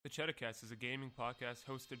Cheddahcast is a gaming podcast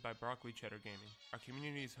hosted by Broccoli Cheddar Gaming. Our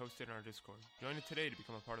community is hosted in our Discord. Join it today to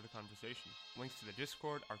become a part of the conversation. Links to the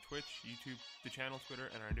Discord, our Twitch, YouTube, the channel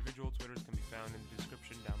Twitter, and our individual Twitters can be found in the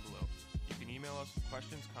description down below. You can email us with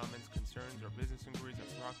questions, comments, concerns, or business inquiries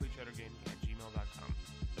at broccolicheddargaming@gmail.com.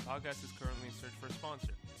 The podcast is currently in search for a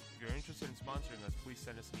sponsor. If you're interested in sponsoring us, please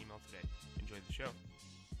send us an email today. Enjoy the show.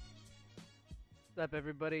 What's up,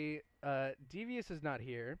 everybody? Devious is not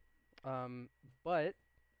here, but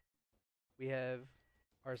we have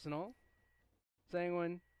Arsenal,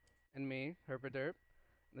 Sanguine, and me, Herpaderp.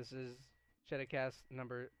 This is Cheddahcast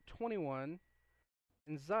number 21,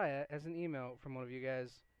 and Zaya has an email from one of you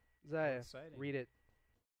guys. Zaya, read it.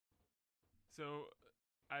 So,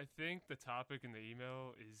 I think the topic in the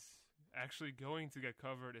email is actually going to get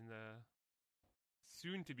covered in the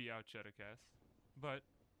soon-to-be-out Cheddahcast, but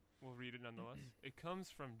we'll read it nonetheless. It comes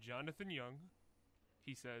from Jonathan Young.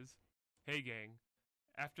 He says, "Hey gang,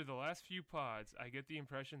 after the last few pods, I get the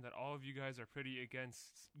impression that all of you guys are pretty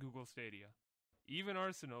against Google Stadia. Even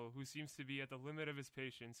Arsenal, who seems to be at the limit of his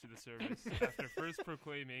patience to the service, after first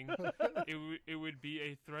proclaiming it would be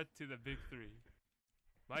a threat to the big three.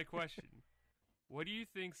 My question, what do you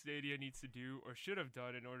think Stadia needs to do or should have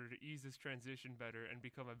done in order to ease this transition better and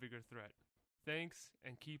become a bigger threat? Thanks,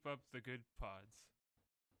 and keep up the good pods."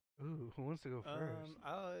 Ooh, who wants to go first?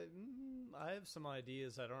 I have some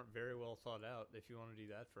ideas that aren't very well thought out. If you want to do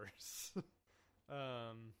that first,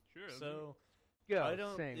 Sure. So Go, I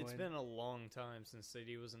don't. Sanguine. It's been a long time since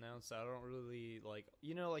Stadia was announced. I don't really like.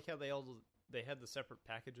 Like how they had the separate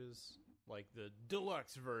packages, like the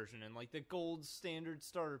deluxe version and like the gold standard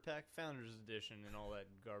starter pack, founders edition, and all that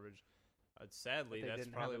garbage. Sadly, that's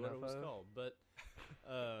probably what it was called. But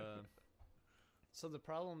so the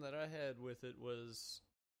problem that I had with it was.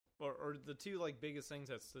 Or the two like biggest things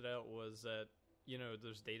that stood out was that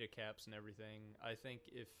there's data caps and everything. I think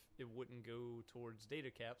if it wouldn't go towards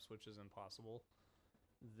data caps, which is impossible,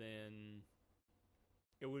 then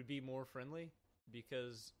it would be more friendly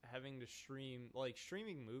because having to streaming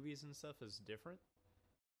movies and stuff is different.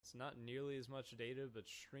 It's not nearly as much data, but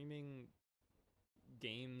streaming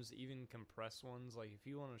games, even compressed ones, like if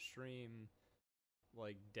you want to stream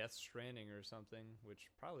like Death Stranding or something,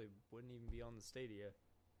 which probably wouldn't even be on the Stadia.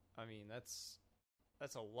 I mean, that's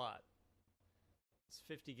a lot. It's a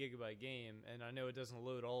 50 gigabyte game, and I know it doesn't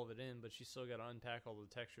load all of it in, but you still got to unpack all the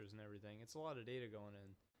textures and everything. It's a lot of data going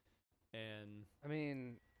in. And I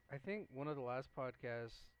mean, I think one of the last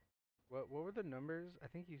podcasts, what were the numbers? I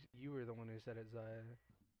think you were the one who said it, Zaya.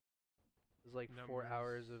 It was like Numbers. 4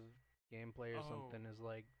 hours of gameplay or something is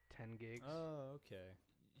like 10 gigs. Oh, okay.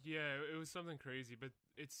 Yeah, it was something crazy, but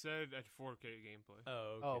it said at 4K gameplay.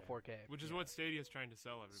 Oh, okay. Oh, 4K. Which is what Stadia's trying to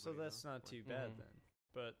sell everybody. So that's not too bad then.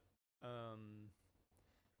 But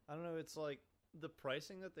I don't know, it's like the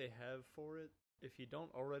pricing that they have for it, if you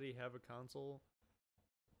don't already have a console,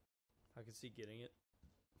 I could see getting it.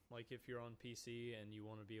 Like if you're on PC and you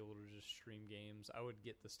want to be able to just stream games, I would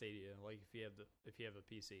get the Stadia, like if you have a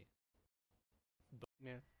PC. But,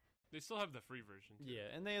 yeah. They still have the free version, too. Yeah,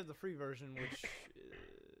 and they have the free version, which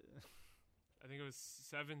I think it was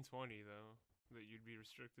 720 though that you'd be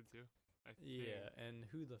restricted to. I think. Yeah, and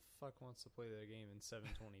who the fuck wants to play that game in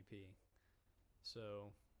 720p?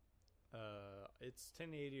 So, it's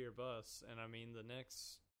 1080 or bust, and I mean the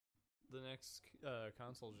next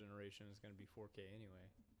console generation is going to be 4K anyway.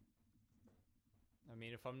 I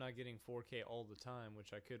mean, if I'm not getting 4K all the time,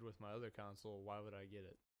 which I could with my other console, why would I get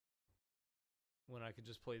it? When I could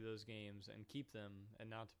just play those games and keep them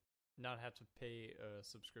and not have to pay a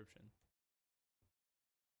subscription.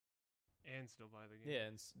 And still buy the game. Yeah,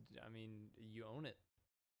 and I mean, you own it.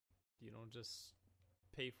 You don't just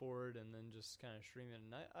pay for it and then just kind of stream it.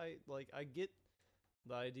 And I get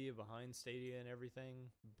the idea behind Stadia and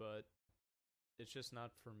everything, but it's just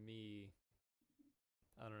not for me.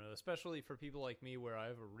 I don't know, especially for people like me where I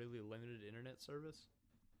have a really limited internet service.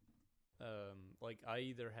 Like I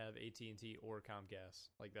either have AT&T or Comcast.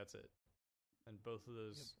 Like that's it. And both of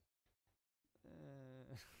those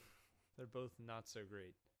they're both not so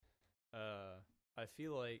great. I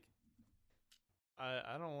feel like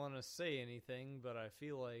I don't want to say anything, but I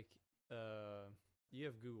feel like you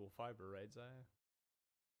have Google Fiber, right, Zaya?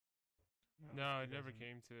 No, it never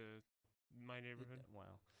came to my neighborhood.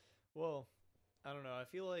 Wow. Well, I don't know. I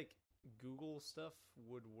feel like Google stuff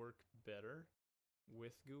would work better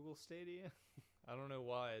with Google Stadia. I don't know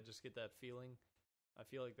why. I just get that feeling. I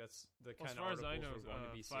feel like that's the kind of articles we're going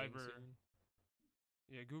to be seeing soon.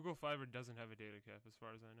 Yeah, Google Fiber doesn't have a data cap, as far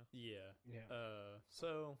as I know. Yeah. Yeah.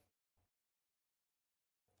 So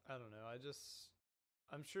I don't know.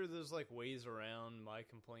 I'm sure there's like ways around my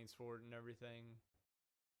complaints for it and everything,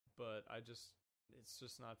 but it's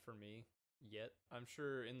just not for me yet. I'm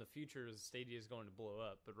sure in the future Stadia is going to blow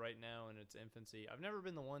up, but right now in its infancy, I've never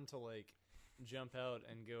been the one to like jump out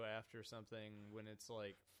and go after something when it's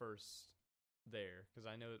like first there, because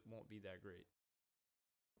I know it won't be that great.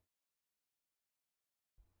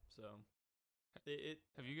 So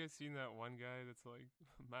have you guys seen that one guy that's like,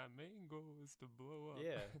 my main goal is to blow up?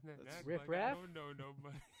 Yeah, And then that's act Riff like Raff? I don't know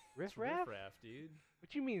nobody. Riff it's Raff? riffraff, dude.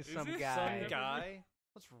 What you mean Is some it guy? Some guy.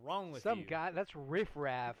 What's wrong with Some you? guy? That's Riff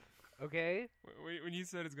Raff. Okay. Wait, when you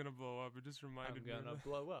said it's gonna blow up, it just I'm reminded me. gonna Of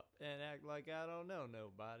blow up and act like I don't know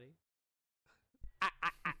nobody.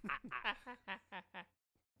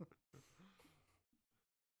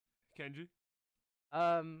 Kenji.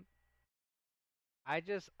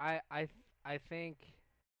 I think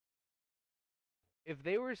if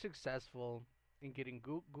they were successful in getting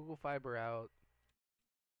Google Fiber out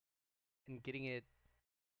and getting it,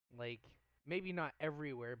 like, maybe not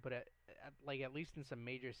everywhere, but at least in some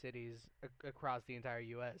major cities across the entire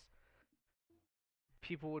U.S.,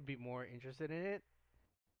 people would be more interested in it.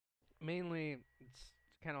 Mainly, it's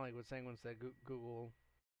kind of like what Sanguine said. Google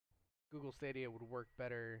Stadia would work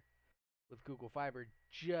better with Google Fiber,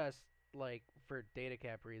 just like for data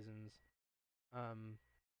cap reasons.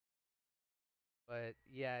 But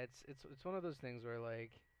yeah, it's one of those things where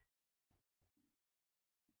like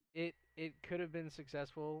it could have been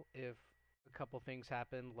successful if a couple things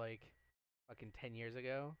happened like fucking 10 years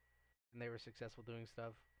ago and they were successful doing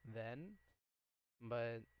stuff then.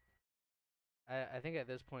 But I think at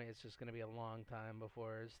this point it's just going to be a long time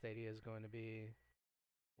before Stadia is going to be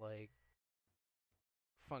like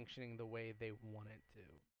functioning the way they want it to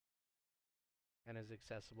and is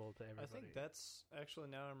accessible to everybody. I think that's actually,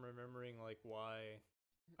 now I'm remembering like why.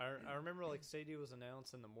 I remember like Stadia was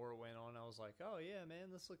announced, and the more it went on, I was like, oh yeah, man,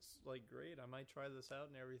 this looks like great. I might try this out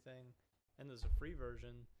and everything. And there's a free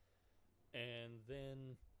version, and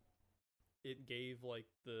then it gave like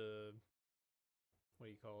the, what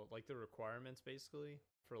do you call it? Like the requirements basically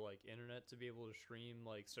for like internet to be able to stream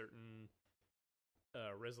like certain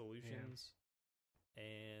resolutions. Yeah.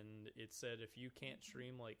 And it said if you can't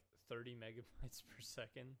stream like 30 megabytes per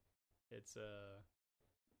second, it's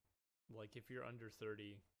like if you're under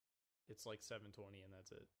 30, it's like 720 and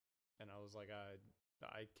that's it. And I was like,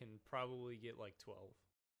 I can probably get like 12.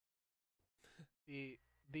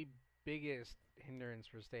 The biggest hindrance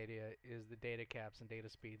for Stadia is the data caps and data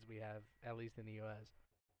speeds we have, at least in the US.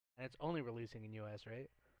 And it's only releasing in US, right?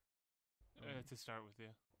 To start with,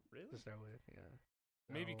 yeah. Really? To start with, yeah.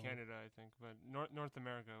 Maybe So- Canada, I think, but North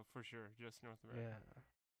America for sure, just North America. Yeah.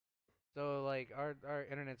 So like our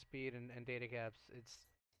internet speed and data caps, it's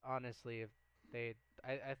honestly, if they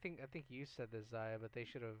I think you said this, Zaya, but they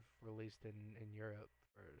should have released in Europe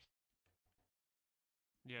first.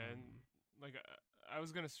 Yeah, and like I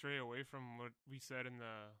was gonna stray away from what we said in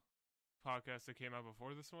the podcast that came out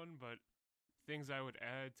before this one, but things I would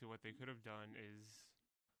add to what they could have done is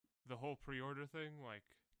the whole pre-order thing. Like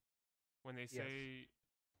when they say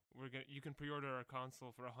you can pre-order a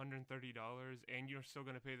console for $130 and you're still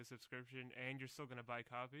gonna pay the subscription and you're still gonna buy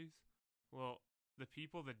copies. Well, the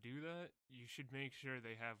people that do that, you should make sure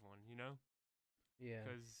they have one. You know? Yeah.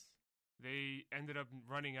 Because they ended up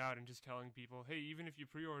running out and just telling people, hey, even if you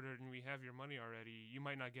pre-ordered and we have your money already, you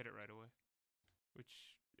might not get it right away.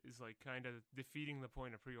 Which is like kind of defeating the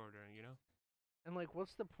point of pre-ordering, you know? And like,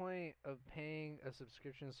 what's the point of paying a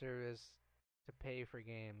subscription service to pay for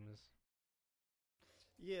games?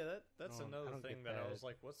 Yeah, that's I another don't thing get that I that. was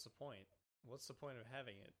like, what's the point? What's the point of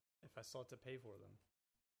having it if I still have to pay for them?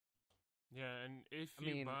 Yeah, and if I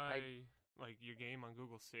you mean, buy like your game on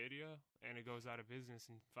Google Stadia and it goes out of business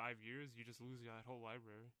in 5 years, you just lose that whole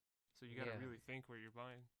library. So you gotta Yeah. really think where you're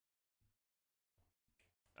buying.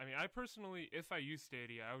 I mean, I personally, if I use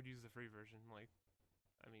Stadia, I would use the free version. Like,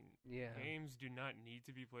 I mean, Yeah. games do not need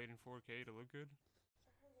to be played in 4K to look good.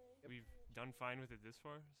 We've done fine with it this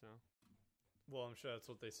far, so. Well, I'm sure that's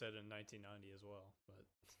what they said in 1990 as well, but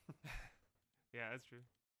Yeah, that's true.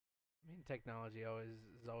 I mean, technology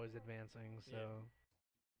is always advancing, so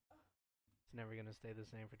it's never gonna stay the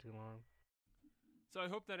same for too long. So I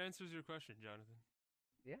hope that answers your question, Jonathan.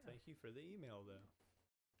 Yeah. thank you for the email, though.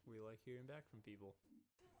 We like hearing back from people.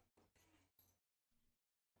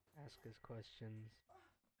 Ask us questions.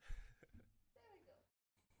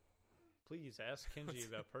 Please ask Kenji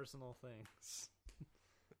about personal things.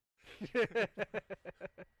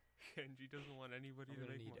 Kenji doesn't want anybody I'm to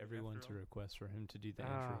gonna make need money everyone after to all. request for him to do the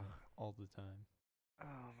Ah. intro all the time.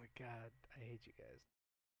 Oh my god, I hate you guys.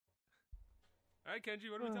 All right, Kenji,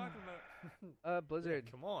 what are we talking about? Blizzard,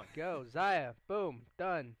 Come on. go, Zaya, boom,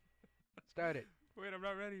 done. Start it. Wait, I'm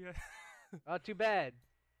not ready yet. Oh, too bad.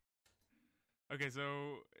 Okay,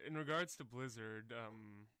 so in regards to Blizzard,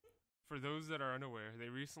 for those that are unaware, they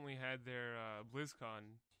recently had their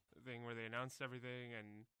BlizzCon thing where they announced everything,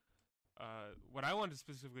 and what I wanted to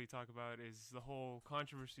specifically talk about is the whole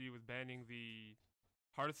controversy with banning the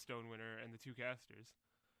Hearthstone winner and the two casters.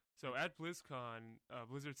 So at BlizzCon,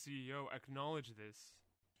 Blizzard CEO acknowledged this.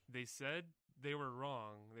 They said they were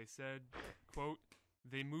wrong. They said, quote,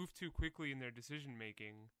 they move too quickly in their decision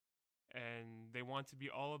making, and they want to be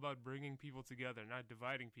all about bringing people together, not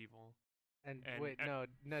dividing people. And And wait,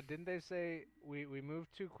 no, didn't they say we moved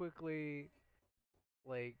too quickly,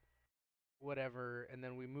 like whatever, and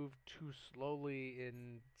then we moved too slowly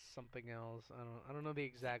in something else? I don't know the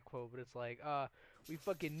exact quote, but it's like, we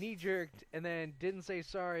fucking knee jerked and then didn't say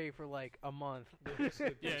sorry for like a month.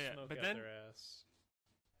 Yeah, but out then- their ass.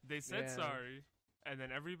 They said Yeah. sorry, and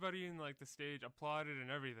then everybody in like the stage applauded and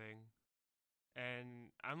everything. And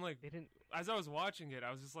I'm like, They didn't. as I was watching it, I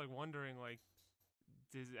was just like wondering, like,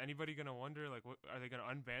 is anybody gonna wonder, like, what are they gonna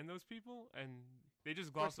unban those people? And they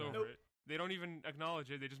just gloss not. over Nope. it. They don't even acknowledge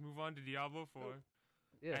it. They just move on to Diablo 4. Nope.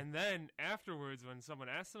 Yeah. And then afterwards, when someone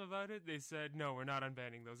asked them about it, they said, "No, we're not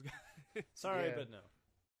unbanning those guys." Sorry, Yeah. but no.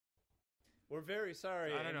 We're very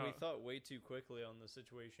sorry, I don't and we know. thought way too quickly on the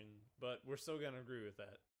situation, but we're still gonna agree with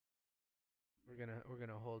that. We're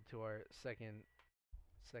gonna hold to our second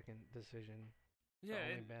decision. Yeah, to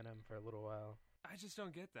only and ban him for a little while. I just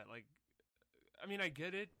don't get that. Like, I mean, I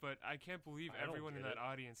get it, but I can't believe I don't everyone in get that it.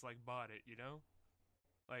 audience like bought it. You know,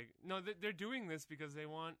 like, no, they're doing this because they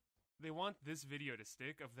want this video to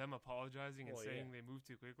stick of them apologizing and Well, saying yeah. they moved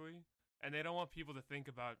too quickly, and they don't want people to think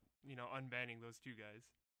about unbanning those two guys.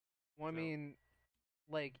 Well, I So- mean,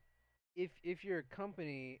 like, if you're a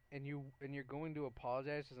company and you're going to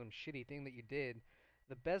apologize for some shitty thing that you did,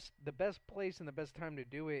 the best place and the best time to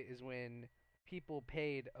do it is when people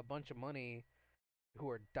paid a bunch of money, who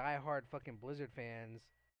are diehard fucking Blizzard fans,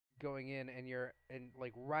 going in and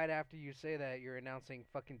like right after you say that, you're announcing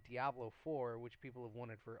fucking Diablo 4, which people have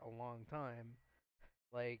wanted for a long time.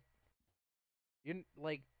 Like, you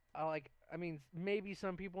like. I mean, maybe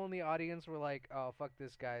some people in the audience were like, "Oh, fuck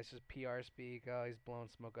this guy! It's just PR speak. Oh, he's blowing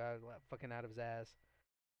smoke fucking out of his ass."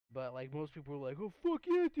 But like most people were like, "Oh, fuck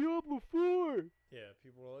yeah, Diablo 4!" Yeah,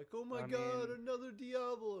 people were like, "Oh my I god, mean- another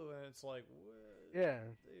Diablo!" And it's like, what? Yeah.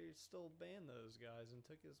 They still banned those guys and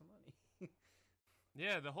took his money.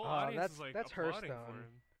 Yeah, the whole Oh, audience that's- is like that's applauding for Hearthstone.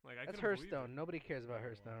 him. Like, I That's couldn't believe it. Hearthstone. Nobody cares about Oh, wow.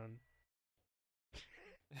 Hearthstone.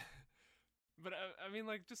 But I mean,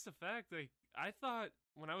 like, just the fact, like, I thought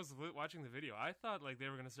when I was watching the video, I thought like they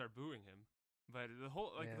were gonna start booing him, but the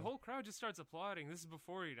whole Yeah. the whole crowd just starts applauding. This is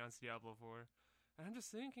before he announced Diablo 4, and I'm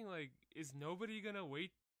just thinking, like, is nobody gonna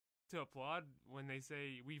wait to applaud when they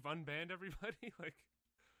say we've unbanned everybody? Like,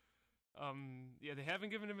 yeah, they haven't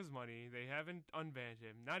given him his money. They haven't unbanned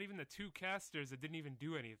him. Not even the two casters that didn't even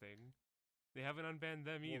do anything. They haven't unbanned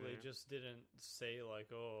them either. Well, they just didn't say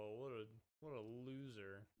like, "Oh, what a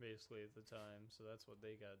loser," basically at the time. So that's what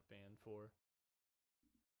they got banned for.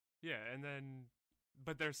 Yeah, and then,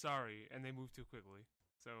 but they're sorry, and they moved too quickly.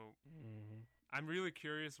 So Mm-hmm. I'm really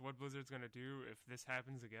curious what Blizzard's gonna do if this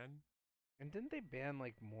happens again. And didn't they ban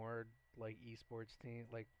like more like esports team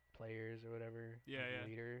like players or whatever? Yeah, like, yeah.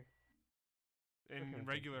 Leader. In Okay,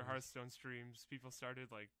 regular confused. Hearthstone streams, people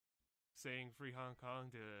started like saying "Free Hong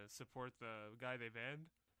Kong" to support the guy they banned,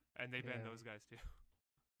 and they banned Yeah. those guys too.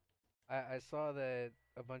 I saw that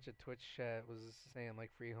a bunch of Twitch chat was saying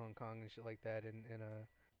like free Hong Kong and shit like that, in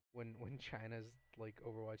when China's like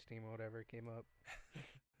Overwatch team or whatever came up,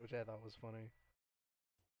 which I thought was funny.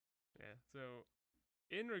 Yeah. So,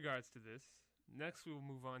 in regards to this, next we will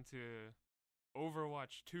move on to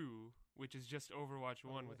Overwatch 2, which is just Overwatch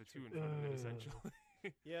 1 with a 2 in front of it, Ugh. essentially.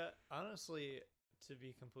 Yeah, honestly, to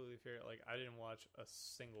be completely fair, like I didn't watch a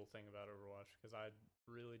single thing about Overwatch because I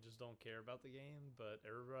really just don't care about the game. But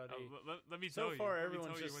everybody, Let me so tell you. far, let me everyone's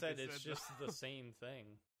tell you just what said they it's though. just the same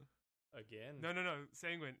thing. Again, No,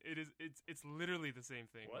 Sanguine. It's literally the same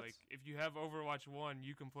thing. What? Like, if you have Overwatch 1,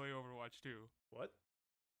 you can play Overwatch 2. What?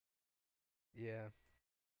 Yeah.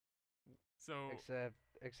 So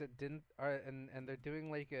Except didn't and they're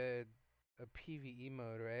doing like a PvE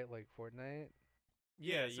mode, right? Like Fortnite.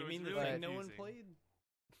 Yeah, so you it's mean the really thing no one confusing. played?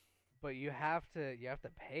 But you have to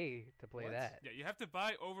pay to play What? that. yeah, you have to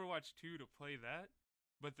buy Overwatch 2 to play that.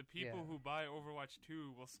 But the people Yeah. who buy Overwatch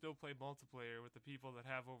 2 will still play multiplayer with the people that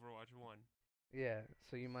have Overwatch 1. Yeah,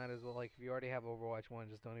 so you might as well, like, if you already have Overwatch 1,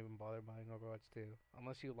 just don't even bother buying Overwatch 2.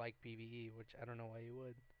 Unless you like PvE, which I don't know why you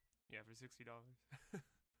would. Yeah, for $60.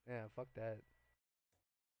 Yeah, fuck that.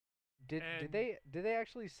 Did And- they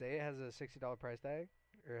actually say it has a $60 price tag?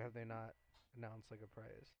 Or have they not? announced like a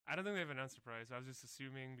price. I don't think they've announced a price. I was just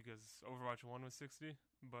assuming because Overwatch 1 was 60,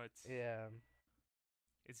 but Yeah,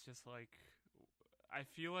 it's just like I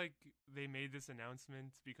feel like they made this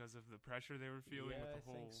announcement because of the pressure they were feeling Yeah, with I the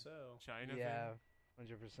whole think so. China yeah, thing,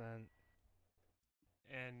 100%.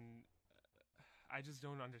 and I just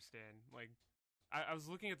don't understand. Like, I was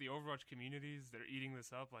looking at the Overwatch communities; they're eating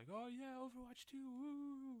this up. Like, oh yeah, Overwatch 2,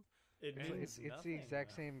 woo! It And means It's the nothing, exact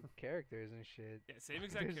though. same characters and shit. Yeah, same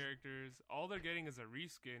exact There's- characters. All they're getting is a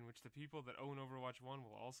reskin, which the people that own Overwatch 1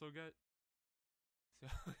 will also get.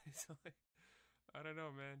 So it's like, I don't know,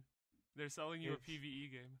 man. They're selling you a It's-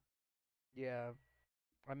 PvE game. Yeah,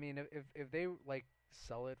 I mean, if they like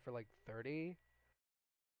sell it for like 30,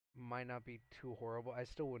 might not be too horrible. I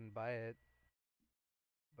still wouldn't buy it,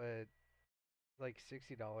 but like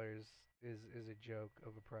 $60 is a joke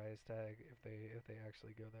of a price tag if they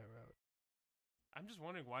actually go that route. I'm just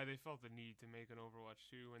wondering why they felt the need to make an Overwatch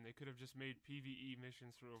 2 when they could have just made PvE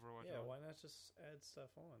missions for Overwatch Yeah, 1. why not just add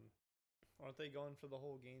stuff on? Aren't they going for the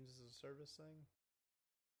whole games as a service thing?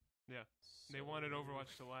 Yeah. They wanted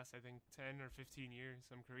Overwatch to last, I think, 10 or 15 years,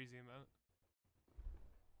 some crazy amount.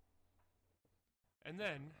 And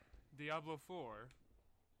then Diablo 4,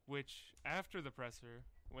 which after the presser,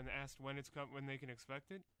 when asked when they can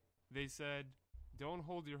expect it, they said, "Don't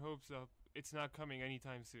hold your hopes up. It's not coming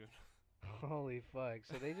anytime soon." Holy fuck!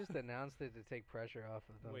 So they just announced it to take pressure off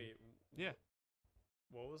of them. Wait. Yeah.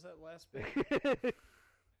 What was that last bit?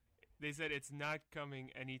 They said it's not coming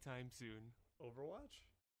anytime soon. Overwatch?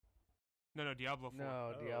 No, Diablo 4.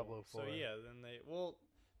 No, Diablo 4. So yeah, then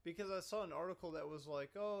because I saw an article that was like,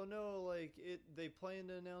 oh no, like they plan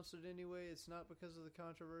to announce it anyway. It's not because of the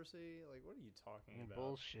controversy. Like, what are you talking about?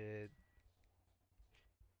 Bullshit.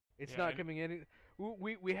 It's Yeah, not and- coming any.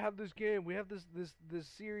 We have this game. We have this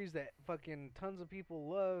series that fucking tons of people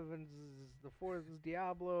love, and the fourth is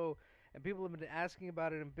Diablo, and people have been asking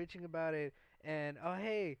about it and bitching about it. And oh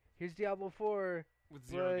hey, here's Diablo 4, With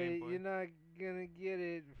zero but gameplay. you're not gonna get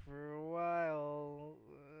it for a while.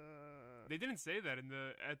 They didn't say that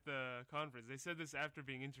at the conference. They said this after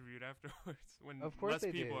being interviewed afterwards, when Of course less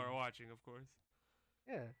they people did. are watching, of course.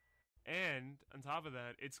 Yeah. And on top of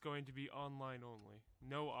that, it's going to be online only,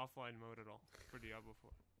 no offline mode at all for Diablo 4.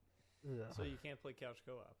 So you can't play couch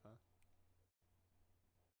co-op, huh?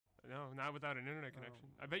 No, not without an internet Oh connection.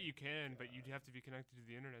 my I bet you can, but God. you'd have to be connected to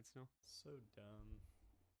the internet still. So dumb.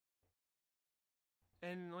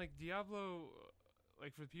 And like Diablo,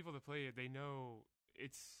 like for the people that play it, they know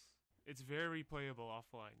it's very playable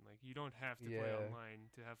offline. Like you don't have to play Yeah. online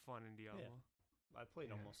to have fun in Diablo. I played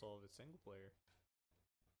Yeah. almost all of it single player.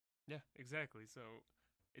 Yeah, exactly. So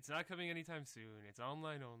it's not coming anytime soon. It's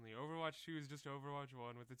online only. Overwatch 2 is just Overwatch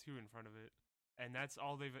 1 with the 2 in front of it. And that's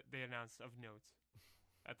all they announced of note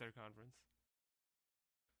at their conference.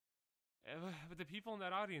 But the people in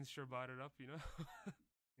that audience sure bought it up, you know?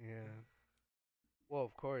 Yeah. Well,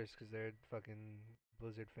 of course, because they're fucking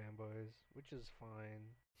Blizzard fanboys, which is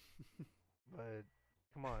fine. But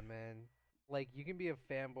come on, man. Like, you can be a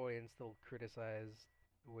fanboy and still criticize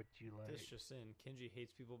what you like. This just in: Kenji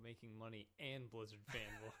hates people making money and Blizzard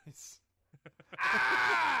fanboys.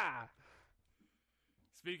 Ah!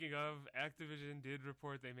 Speaking of, Activision did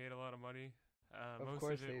report they made a lot of money. Of Most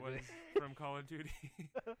course of they it was did. from Call of Duty.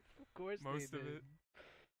 Of course Most they of did. it.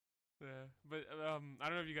 Yeah, but I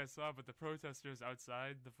don't know if you guys saw, but the protesters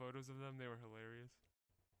outside, the photos of them, they were hilarious.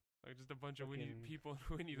 Like just a bunch of Fucking people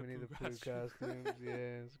in Winnie the Pooh Pooh costumes.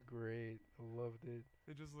 Yeah, it's great. I loved it.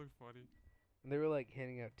 They just look funny. And they were like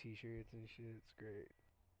handing out T-shirts and shit. It's great.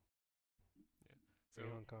 So Free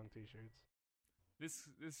Hong Kong T-shirts. this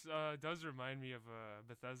does remind me of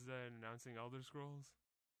Bethesda announcing Elder Scrolls,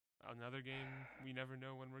 another game we never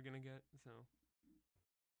know when we're gonna get. So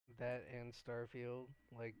That and Starfield.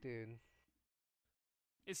 Like, dude.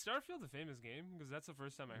 is Starfield a famous game? Because that's the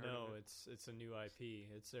first time I heard No, of it. it's a new IP.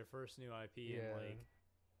 It's their first new IP Yeah. in like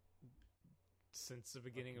since the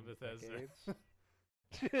beginning of fucking Bethesda.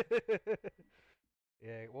 decades.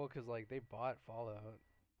 Yeah, well, because like they bought Fallout.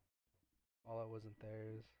 Fallout wasn't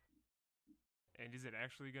theirs. And is it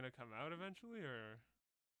actually gonna come out eventually, or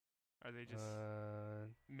are they just Uh,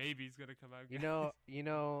 maybe it's gonna come out? you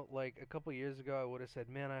know, like a couple years ago, I would have said,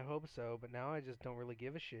 "Man, I hope so," but now I just don't really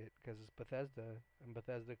give a shit because it's Bethesda, and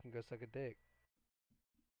Bethesda can go suck a dick.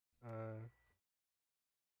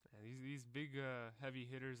 Yeah, these big heavy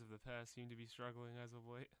hitters of the past seem to be struggling as of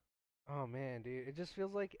late. Oh man, dude, it just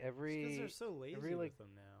feels like Because every they're so lazy every, like- with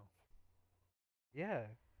them now. yeah,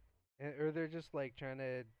 or they're just like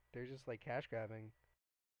they're just like cash grabbing.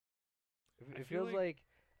 I It feel feels like-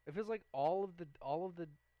 like all of the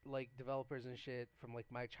like developers and shit from like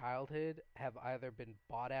my childhood have either been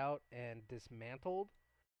bought out and dismantled,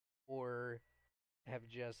 or have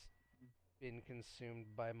just been consumed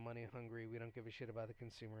by money hungry. We don't give a shit about the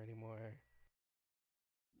consumer anymore.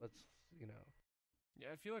 Let's, you know. Yeah,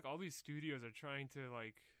 I feel like all these studios are trying to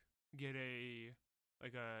like get a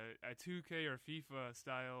 2K or FIFA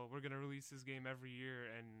style. We're gonna release this game every year,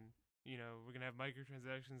 and we're gonna have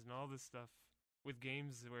microtransactions and all this stuff with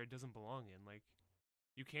games where it doesn't belong in. Like,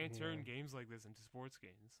 you can't turn games like this into sports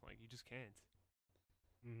games. Like, you just can't.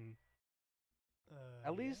 Mm-hmm.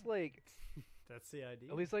 At least like that's the idea.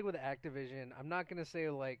 At least like with Activision, I'm not gonna say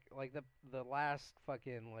like the last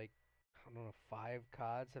fucking like I don't know 5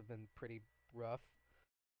 CODs have been pretty rough,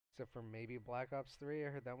 except for maybe Black Ops 3. I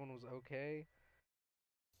heard that one was okay,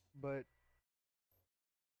 but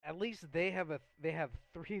at least they have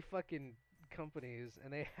 3 fucking companies,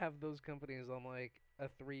 and they have those companies on like a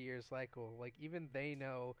 3-year cycle. Like even they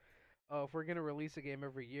know, oh, if we're gonna release a game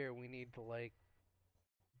every year, we need to like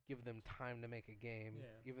give them time to make a game,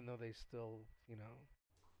 even though they still,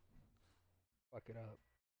 fuck it up.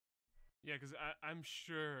 Yeah, because I'm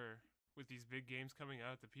sure with these big games coming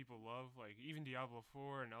out that people love, like even Diablo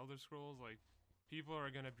 4 and Elder Scrolls, like people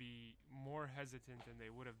are going to be more hesitant than they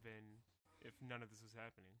would have been if none of this was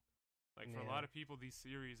happening. Like for a lot of people, these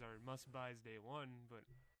series are must-buys day one, but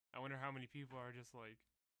I wonder how many people are just like,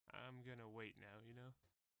 I'm going to wait now,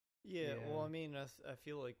 Yeah, well, I mean, I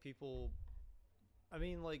feel like people... I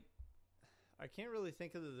mean, like, I can't really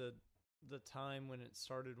think of the time when it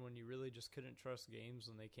started when you really just couldn't trust games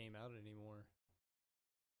when they came out anymore.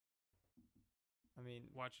 I mean...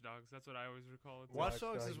 Watch Dogs, that's what I always recall. Watch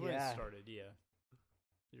Dogs is when it started, yeah.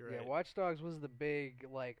 You're right. Yeah, Watch Dogs was the big,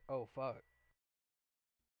 like, oh, fuck.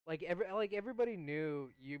 Like everybody knew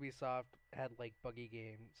Ubisoft had like buggy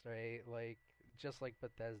games, right? Like just like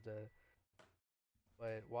Bethesda.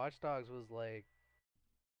 But Watch Dogs was like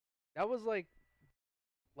that was like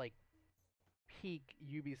peak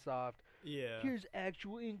Ubisoft. Yeah. Here's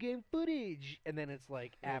actual in-game footage, and then it's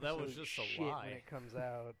like absolute that was just shit a lie when it comes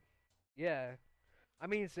out. Yeah. I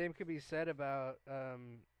mean, same could be said about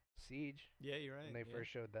Siege. Yeah, you're right. When they first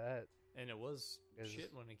showed that. And it was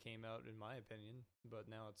shit when it came out, in my opinion. But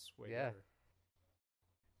now it's way better.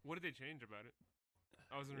 What did they change about it?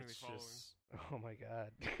 I wasn't really following. Oh my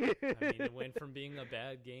god. I mean, it went from being a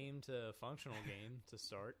bad game to a functional game to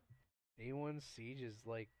start. Day 1 Siege is,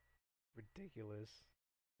 like, ridiculous.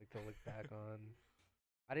 Like, to look back on.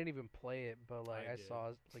 I didn't even play it, but, like, I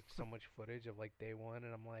saw, like, so much footage of, like, Day 1,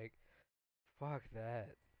 and I'm like, fuck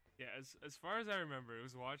that. Yeah, as far as I remember, it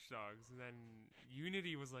was Watch Dogs, and then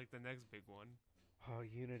Unity was like the next big one. Oh,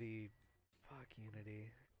 Unity. Fuck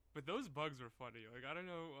Unity. But those bugs were funny. Like, I don't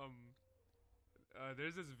know,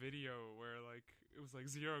 there's this video where, like, it was like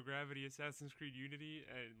Zero Gravity Assassin's Creed Unity,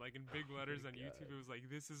 and, like, in big letters on YouTube, it was like,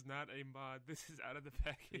 this is not a mod, this is out of the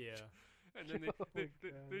package. Yeah. And then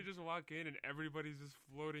they just walk in, and everybody's just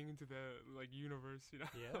floating into the, like, universe,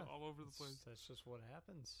 all over the place. That's just what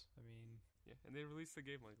happens. I mean... Yeah, and they released the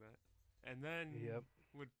game like that. And then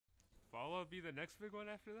would Fallout be the next big one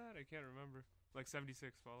after that? I can't remember. Like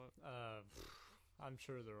 76 Fallout. I'm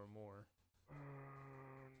sure there are more.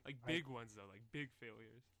 Like big ones though, like big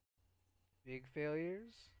failures. Big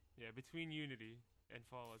failures? Yeah, between Unity and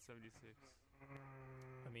Fallout 76.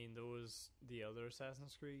 I mean, there was the other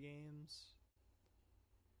Assassin's Creed games.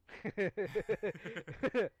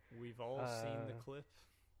 We've all seen the clip.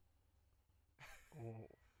 Oh.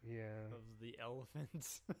 Yeah. Of the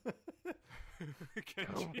elephants.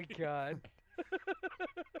 Oh my god.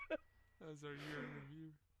 That was our year in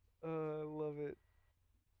review. I love it.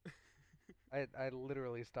 I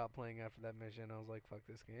literally stopped playing after that mission. I was like, fuck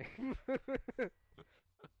this game.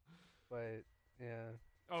 But, yeah.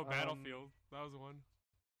 Oh, Battlefield. That was one.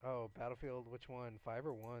 Oh, Battlefield. Which one? 5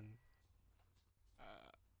 or 1?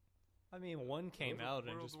 I mean, 1 came out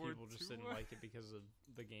and people II just didn't like it because of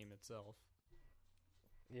the game itself.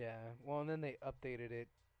 Yeah, well, and then they updated it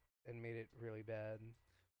and made it really bad.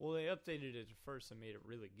 Well, they updated it first and made it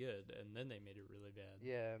really good, and then they made it really bad.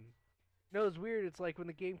 Yeah. No, it's weird. It's like when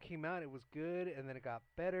the game came out, it was good, and then it got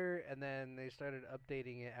better, and then they started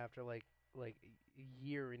updating it after like a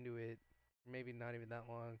year into it, maybe not even that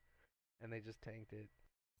long, and they just tanked it.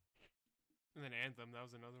 And then Anthem, that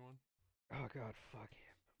was another one. Oh god, fuck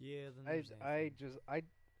him. Yeah, then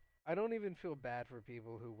I don't even feel bad for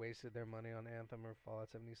people who wasted their money on Anthem or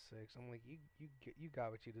Fallout 76. I'm like, you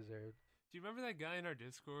got what you deserved. Do you remember that guy in our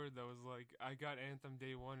Discord that was like, I got Anthem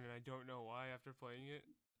day 1 and I don't know why after playing it?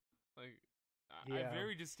 Like, I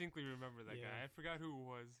very distinctly remember that guy. I forgot who it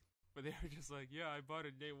was. But they were just like, yeah, I bought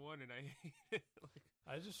it day 1 and I hate it. Like,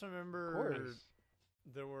 I just remember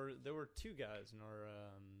there were two guys in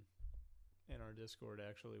our Discord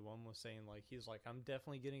actually. One was saying like he's like I'm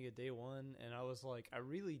definitely getting a day one, and I was like I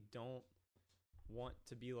really don't want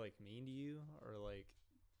to be like mean to you or like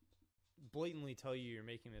blatantly tell you you're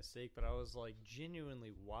making a mistake, but I was like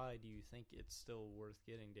genuinely, why do you think it's still worth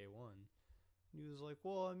getting day one? And he was like,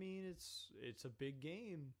 well, I mean it's a big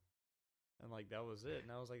game, and like that was it.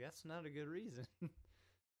 And I was like, that's not a good reason. Of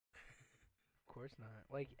course not.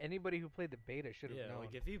 Like anybody who played the beta should have Yeah, known.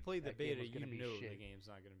 like if you played the that game beta, was you gonna be know shit. the game's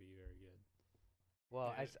not going to be very good.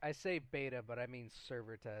 Well, Yeah. I say beta, but I mean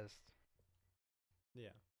server test.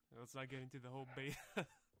 Yeah. Let's not get into the whole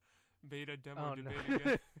beta demo Oh debate no.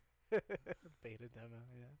 again. Beta demo,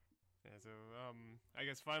 yeah. Yeah, so I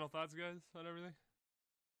guess final thoughts, guys, on everything.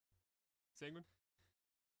 Segment.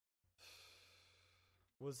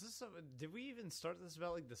 Was this? Did we even start this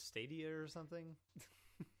about like the Stadia or something?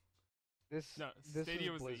 This No,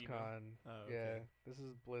 Stadia is was the email. BlizzCon. Oh, Yeah, okay. this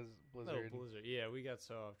is Oh, Blizzard. Blizzard. Yeah, we got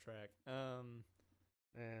so off track.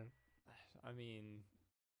 Yeah. I mean,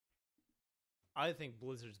 I think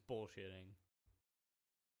Blizzard's bullshitting.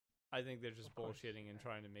 I think they're just Of course, bullshitting and yeah.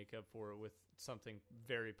 trying to make up for it with something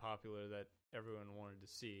very popular that everyone wanted to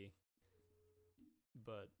see.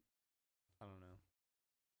 But I don't know.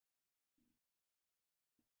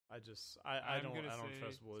 I I'm don't gonna trust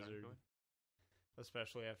sorry, Blizzard, go ahead.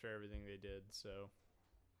 especially after everything they did. So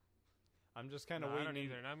I'm just kind No, of I waiting. don't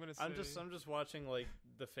either, and I'm gonna say I'm just watching like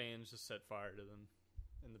the fans just set fire to them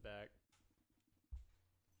in the back.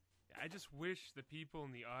 I just wish the people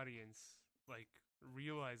in the audience like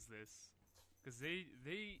realize this, because they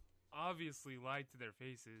obviously lied to their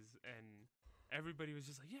faces, and everybody was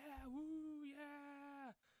just like, yeah, woo,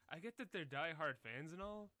 yeah. I get that they're diehard fans and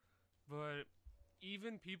all, but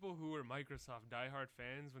even people who were Microsoft diehard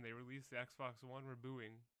fans when they released the Xbox One were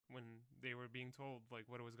booing when they were being told like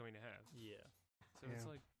what it was going to have. Yeah. So it's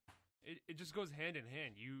Yeah. like it just goes hand in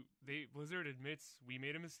hand. Blizzard admits we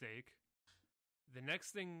made a mistake. The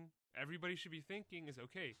next thing everybody should be thinking is,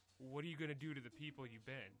 okay, what are you gonna do to the people you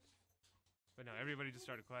banned? But no, everybody just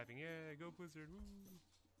started clapping. Yeah, go Blizzard! Woo!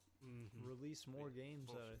 Mm-hmm. Release more games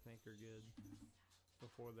that I Bullshit. think are good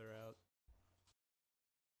before they're out.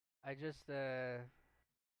 I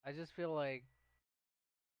just feel like,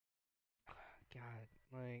 God,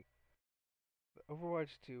 like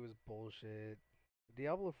Overwatch 2 is bullshit. The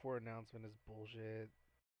Diablo 4 announcement is bullshit.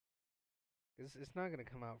 It's not gonna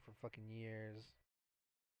come out for fucking years.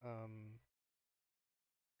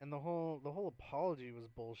 And the whole apology was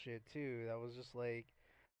bullshit too. That was just like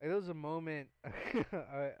there was a moment,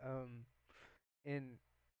 in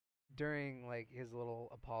during like his little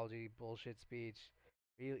apology bullshit speech.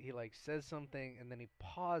 He like says something and then he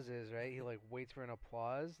pauses, right? He like waits for an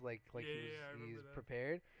applause, like Yeah, I remember he's that.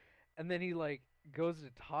 prepared, and then he like goes to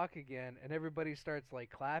talk again, and everybody starts like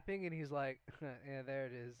clapping, and he's like, "Yeah, there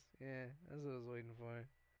it is. Yeah, that's what I was waiting for."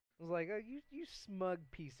 I was like, "Oh, you smug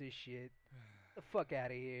piece of shit, the fuck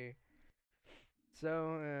out of here."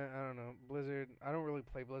 So I don't know, Blizzard. I don't really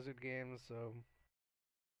play Blizzard games, so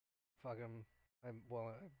fuck 'em. I'm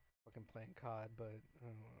fucking playing COD, but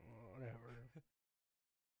whatever.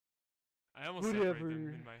 I almost separate them Whatever.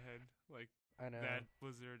 in my head, like I know. that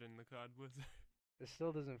Blizzard and the COD Blizzard. It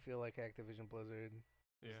still doesn't feel like Activision Blizzard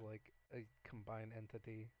is Yeah. like a combined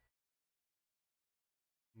entity.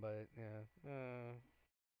 But yeah,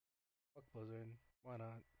 fuck Blizzard. Why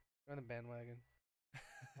not? Join the bandwagon.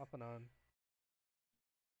 Off and on.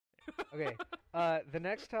 Okay. The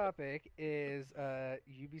next topic is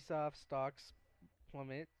Ubisoft stocks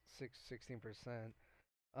plummet 16%.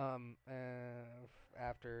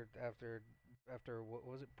 After what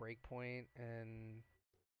was it? Breakpoint, and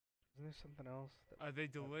isn't there something else? They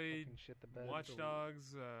that delayed fucking shit the bed? Watch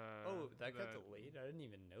Dogs. Oh, that got delayed? I didn't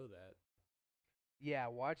even know that. Yeah,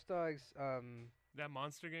 Watch Dogs. That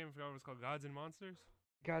monster game, I forgot what it was called, Gods and Monsters.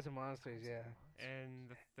 Gods and Monsters. Yeah. And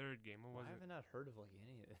the third game, what Why was it? have I not heard of like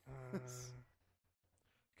any of Uh, this?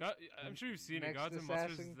 I'm sure you've seen it. Next Gods and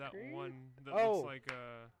Monsters is Assassin's that Creed? one that Oh! looks like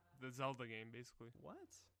the Zelda game, basically. What?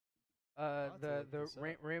 I'll have to the look this up.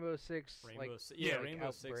 Rainbow Six, Rainbow like Six, yeah, like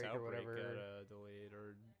Rainbow Six Outbreak or Outbreak whatever. got delayed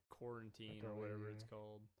or quarantine or Delayed, whatever yeah. it's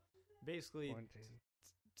called. Basically, Quarantine.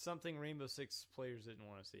 something Rainbow Six players didn't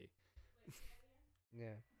want to see.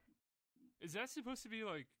 Yeah, Is that supposed to be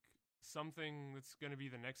like something that's going to be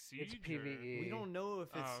the next Siege? it's or- PvE. We don't know if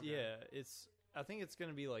it's Oh, okay. yeah. It's I think it's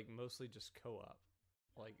gonna be like mostly just co-op.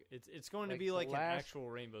 Like it's going to Like be the like an last- actual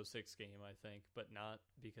Rainbow Six game, I think, but not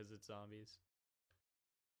because it's zombies.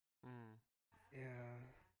 Mm.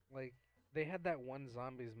 Yeah, like they had that one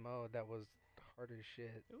zombies mode that was hard as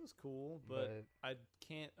shit. It was cool, but I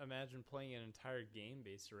can't imagine playing an entire game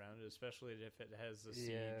based around it, especially if it has the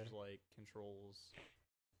siege like controls.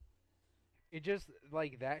 It just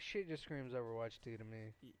like that shit just screams Overwatch 2 to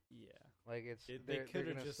me. Yeah, like they could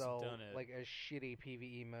have just sell done it like a shitty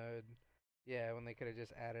PvE mode. Yeah, when they could have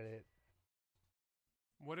just added it.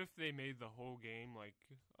 What if they made the whole game like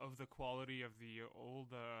of the quality of the old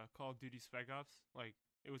Call of Duty Spec Ops? Like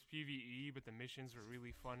it was PvE, but the missions were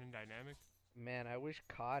really fun and dynamic. Man, I wish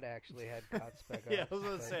COD actually had COD Spec Ops. Yeah, I was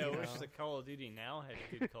gonna say, I wish the Call of Duty now had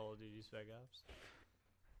good Call of Duty Spec Ops.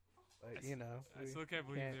 But, you know, I still can't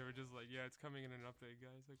believe they were just like, yeah, it's coming in an update,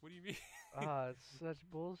 guys. Like, what do you mean? It's such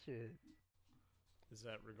bullshit. Is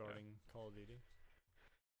that regarding Call of Duty?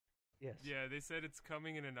 Yes. Yeah, they said it's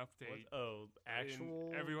coming in an update. What? Oh, actual.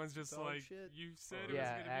 And everyone's just like, shit? you said it was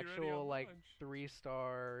going to be ready actual on like launch.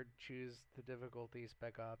 3-star choose the difficulty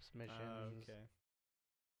Spec Ops missions. Okay.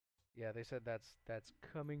 Yeah, they said that's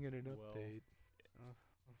coming in an Well, update.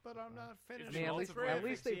 But I'm not finished. I mean, at multiplayer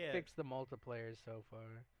least they yet. fixed the multiplayer so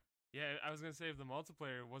far. Yeah, I was going to say if the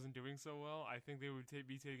multiplayer wasn't doing so well, I think they would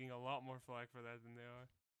be taking a lot more flack for that than they are.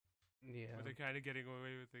 Yeah. But they're kind of getting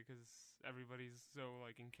away with it because everybody's so,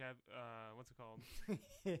 like, what's it called?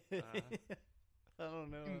 I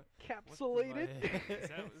don't know. Encapsulated?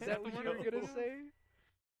 Is that what the you word? were gonna say?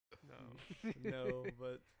 No. No,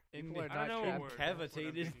 but People are I don't not know trapped. what word. That's what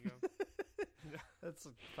I'm Cavitated. thinking of. That's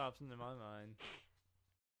what pops into my mind.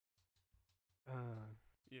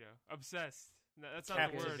 You know, obsessed. No, that's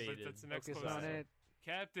not the word, but Captivated. that's the next Focus closest. on it.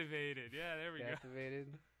 Captivated. Yeah, there we Captivated.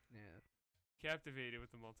 Yeah. go. Captivated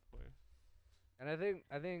with the multiplayer. And I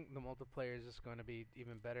think the multiplayer is just going to be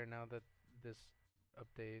even better now that this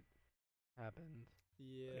update happened.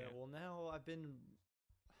 Yeah. Well, now I've been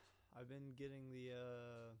getting the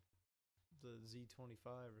Z25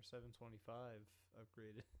 or 725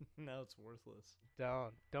 upgraded. Now it's worthless.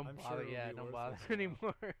 Don't I'm sure bother. it'll Yeah, be don't bother worthless now.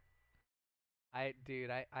 anymore. I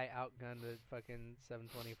outgunned the fucking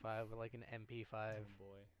 725 with like an MP5 Oh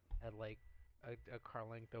boy. at like a car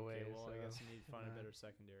length away. Okay, well, so I guess you need to find a better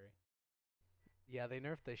secondary. Yeah, they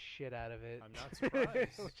nerfed the shit out of it. I'm not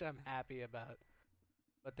surprised. Which I'm happy about.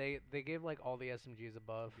 But they gave like all the SMGs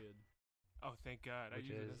above, Good. Oh, thank God.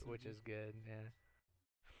 which is good. Yeah.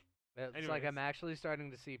 It's like Anyways. I'm actually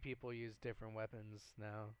starting to see people use different weapons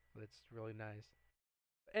now. It's really nice.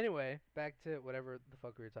 Anyway, back to whatever the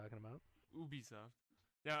fuck we were talking about. Ubisoft.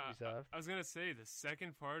 Yeah, Ubisoft. I was gonna say the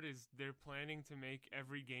second part is they're planning to make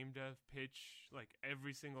every game dev pitch like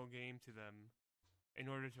every single game to them in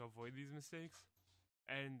order to avoid these mistakes.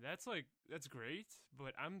 And that's great,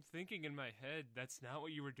 but I'm thinking in my head that's not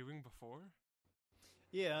what you were doing before.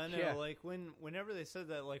 Yeah, I know. Yeah. Like whenever they said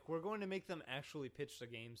that, like we're going to make them actually pitch the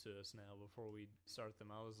games to us now before we start them.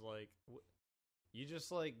 I was like, you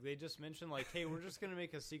just like they just mentioned like, hey, we're just gonna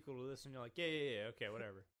make a sequel to this, and you're like, yeah, okay,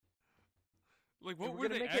 whatever. Like what We're were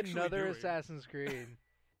gonna they make actually another doing? Assassin's Creed.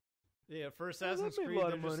 Yeah, for that'd Assassin's be a Creed, lot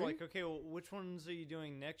they're of just money. like, okay, well, which ones are you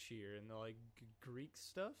doing next year? And they're like, Greek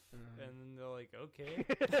stuff? Mhm. And then they're like, okay.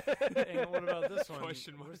 And what about this one?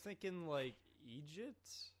 Question mark. We're thinking, like, Egypt?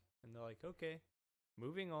 And they're like, okay.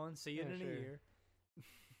 Moving on. See you Yeah, in sure. a year.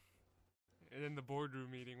 And then the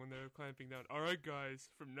boardroom meeting when they're clamping down. All right, guys,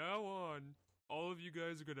 from now on, all of you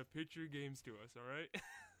guys are gonna pitch your games to us. All right?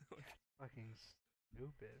 Fucking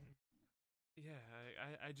stupid. Yeah,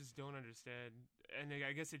 I just don't understand. And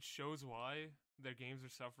I guess it shows why their games are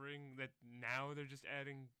suffering, that now they're just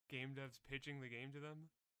adding game devs pitching the game to them.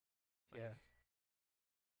 Like, Yeah.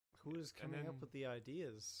 Who is And coming up then- with the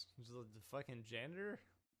ideas? Is it the fucking janitor?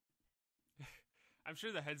 I'm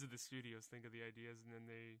sure the heads of the studios think of the ideas and then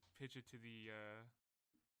they pitch it to the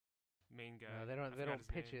main guy. No, they I don't forgot his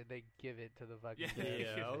pitch name. it. They give it to the fucking Yeah.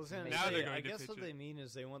 devs. Yeah, I was gonna Now say, they're going I to guess pitch what it. they mean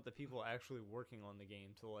is they want the people actually working on the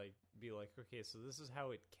game to like be like, okay, so this is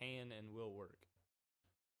how it can and will work.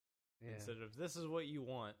 Yeah. Instead of this is what you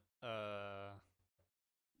want,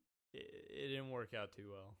 it didn't work out too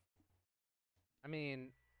well. I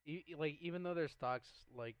mean, like even though their stocks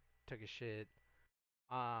like took a shit,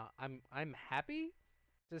 I'm happy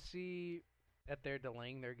to see that they're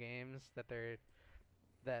delaying their games, that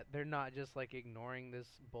they're not just like ignoring this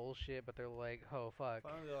bullshit, but they're like, oh fuck,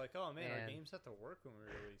 Finally, they're like, oh man, our Man. games have to work when we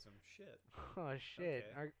release them. Shit. oh shit,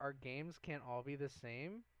 Okay. our games can't all be the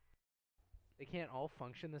same. They can't all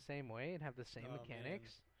function the same way and have the same Oh,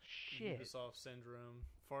 mechanics. Shit. Ubisoft Syndrome.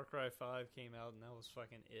 Far Cry 5 came out, and that was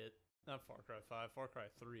fucking it. Not Far Cry 5. Far Cry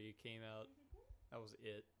 3 came out. That was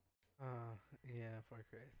it. Yeah, Far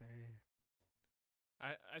Cry 3.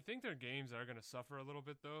 I think their games are going to suffer a little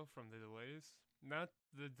bit, though, from the delays. Not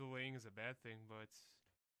the delaying is a bad thing, but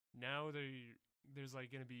now there's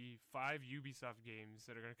like going to be 5 Ubisoft games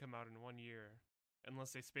that are going to come out in 1 year,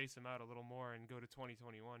 unless they space them out a little more and go to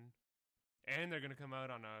 2021. And they're going to come out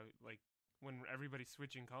on when everybody's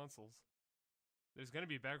switching consoles. There's going to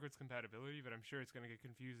be backwards compatibility, but I'm sure it's going to get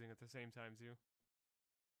confusing at the same time too.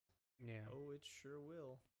 Yeah. Oh, it sure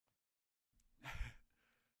will.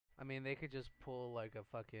 I mean, they could just pull like a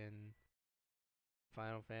fucking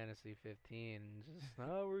Final Fantasy 15 and just,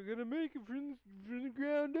 we're gonna make it from the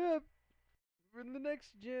ground up for the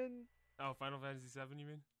next gen. Oh, Final Fantasy 7, you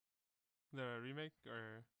mean? The remake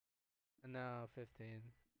or? No, 15.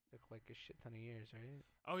 Took like a shit ton of years, right?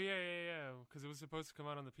 Oh yeah. Because it was supposed to come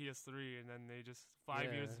out on the PS3, and then they just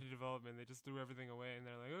 5 years into development, they just threw everything away, and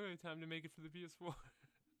they're like, "Okay, time to make it for the PS4."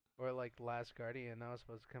 Or like Last Guardian, that was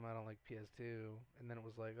supposed to come out on like PS2, and then it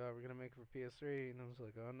was like, oh, we're gonna make it for PS3, and I was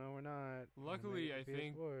like, oh no, we're not. Luckily, I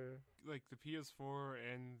think PS4. like the PS4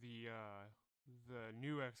 and the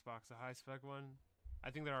new Xbox, the high spec one,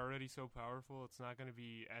 I think they're already so powerful. It's not going to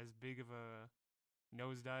be as big of a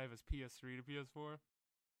nosedive as PS3 to PS4.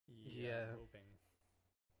 Yeah. I'm hoping.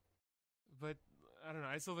 But I don't know.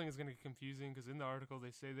 I still think it's going to get confusing because in the article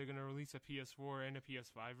they say they're going to release a PS4 and a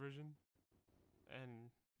PS5 version,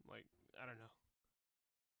 and like I don't know.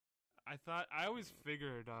 I always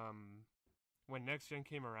figured when next gen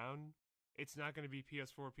came around, it's not going to be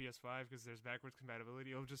PS4, PS5 because there's backwards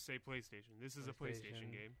compatibility. It'll just say PlayStation. This is a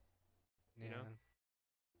PlayStation game. Yeah. You know?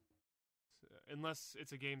 So, unless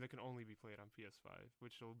it's a game that can only be played on PS5,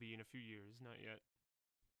 which will be in a few years, not yet.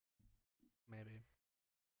 Maybe.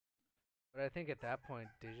 But I think at that point,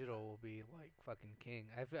 digital will be like fucking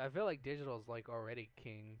king. I feel like digital is like already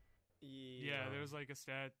king. Yeah, there was like a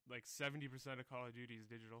stat, like 70% of Call of Duty is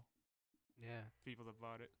digital. Yeah. People that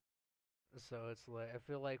bought it. So it's like I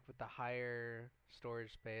feel like with the higher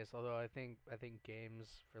storage space, although I think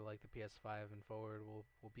games for like the PS5 and forward will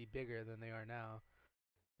be bigger than they are now.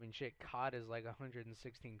 I mean, shit, COD is like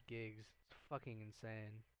 116 gigs. It's fucking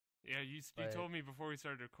insane. Yeah, you told me before we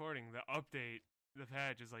started recording the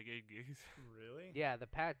patch is like 8 gigs. Really? Yeah, the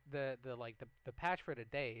patch the patch for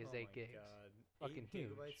today is 8 gigs. God. Fucking 8 huge.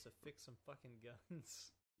 gigabytes to fix some fucking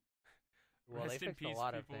guns. Well, Rest they in fixed peace, a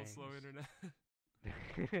lot of people with things. slow internet.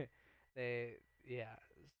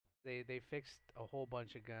 They fixed a whole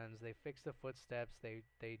bunch of guns. They fixed the footsteps. They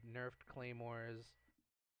nerfed claymores.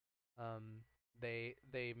 They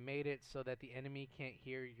made it so that the enemy can't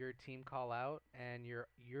hear your team call out, and your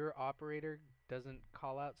operator doesn't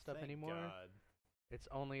call out stuff Thank anymore. God. It's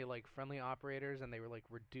only like friendly operators, and they were like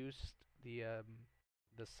reduced the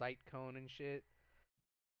sight cone and shit.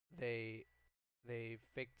 They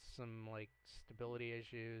fixed some like stability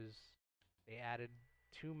issues. They added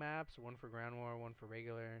 2 maps, one for ground war, one for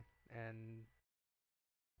regular, and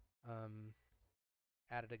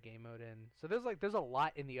added a game mode in. So there's a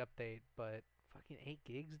lot in the update, but fucking 8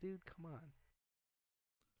 gigs, dude, come on.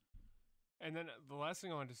 And then the last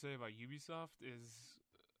thing I wanted to say about Ubisoft is,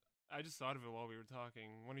 I just thought of it while we were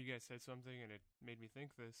talking. One of you guys said something, and it made me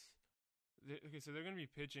think this. Okay, so they're going to be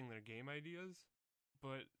pitching their game ideas,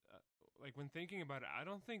 but like when thinking about it, I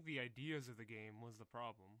don't think the ideas of the game was the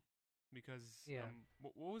problem, because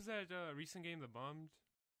what was that recent game that bombed?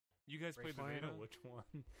 You guys played the beta? Which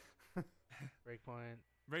one?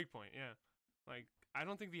 Breakpoint, yeah. Like, I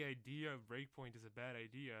don't think the idea of Breakpoint is a bad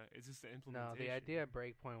idea. It's just the implementation. No, the idea of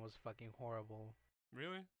Breakpoint was fucking horrible.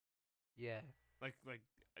 Really? Yeah. Like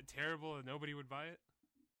terrible and nobody would buy it?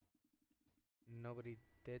 Nobody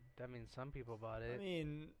did. I mean, some people bought it. I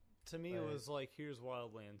mean, to me it was like, here's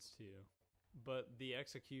Wildlands 2. But the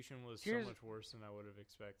execution was so much worse than I would have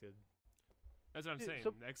expected. That's what I'm saying.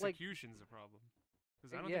 So, the execution's the problem.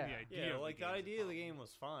 Because I don't think the idea of the idea of the game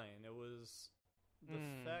was fine. It was the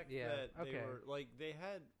fact that they were, like, they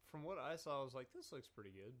had, from what I saw, I was like, this looks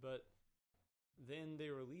pretty good. But then they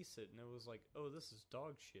release it, and it was like, oh, this is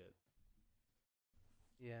dog shit.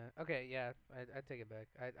 Yeah. Okay. Yeah. I take it back.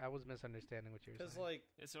 I was misunderstanding what you were saying.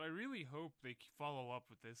 So I really hope they follow up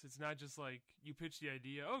with this. It's not just like you pitch the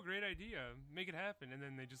idea. Oh, great idea, make it happen, and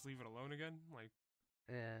then they just leave it alone again. Like,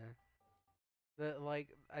 yeah.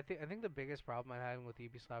 I think the biggest problem I'm having with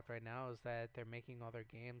Ubisoft right now is that they're making all their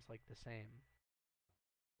games like the same.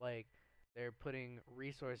 Like, they're putting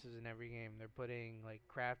resources in every game. They're putting like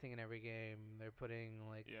crafting in every game. They're putting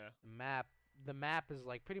like the map. The map is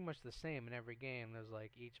like pretty much the same in every game. There's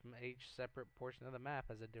like each separate portion of the map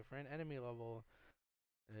has a different enemy level.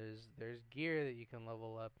 There's gear that you can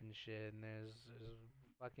level up and shit, and there's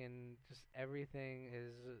fucking just everything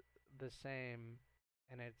is the same,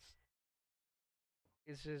 and it's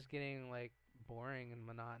just getting like boring and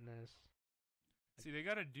monotonous. See, they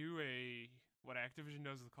gotta do what Activision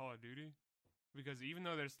does with Call of Duty, because even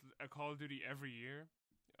though there's a Call of Duty every year,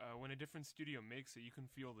 when a different studio makes it, you can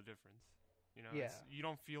feel the difference. You know, Yeah. you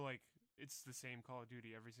don't feel like it's the same Call of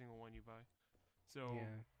Duty every single one you buy. So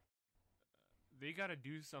Yeah. they got to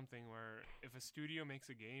do something where if a studio makes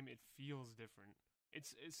a game, it feels different.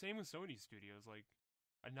 It's same with Sony studios. Like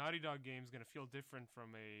a Naughty Dog game is gonna feel different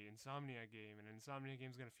from a Insomniac game, and an Insomniac game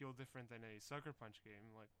is gonna feel different than a Sucker Punch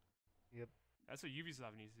game. Like, Yep. that's what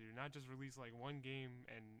Ubisoft needs to do. Not just release like one game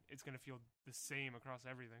and it's gonna feel the same across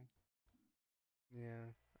everything.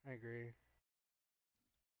 Yeah, I agree.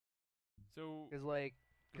 So Cause like,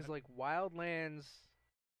 Go cause ahead. like Wildlands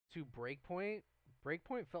to Breakpoint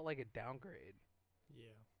felt like a downgrade. Yeah.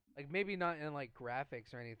 Like maybe not in like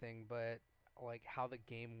graphics or anything, but like how the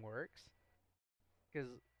game works. Cause,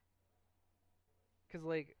 cause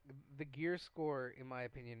like the gear score, in my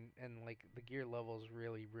opinion, and like the gear levels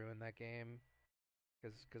really ruined that game.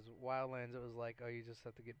 Cause Wildlands, it was like, oh, you just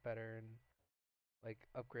have to get better and like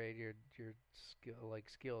upgrade your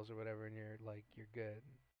skills or whatever, and you're good.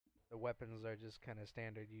 The weapons are just kind of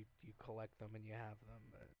standard. You collect them and you have them.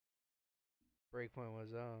 But Breakpoint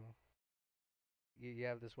was, oh, you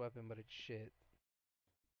have this weapon, but it's shit.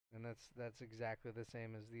 And that's exactly the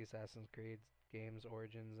same as the Assassin's Creed games,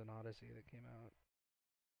 Origins and Odyssey that came out.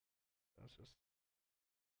 That's just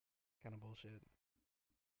kind of bullshit.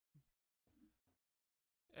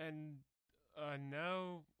 and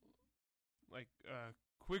now, like,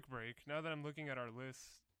 quick break. Now that I'm looking at our list,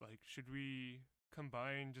 like, should we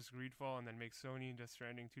combine just Greedfall and then make Sony and Death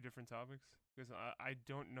Stranding two different topics? Because I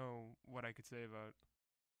don't know what I could say about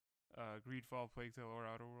Greedfall, Plague Tale, or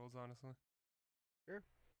Outer Worlds, honestly. Sure.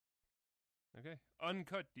 Okay.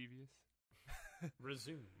 Uncut, Devious.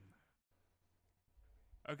 Resume.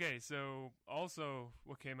 Okay, so also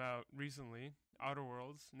what came out recently, Outer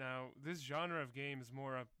Worlds. Now, this genre of game is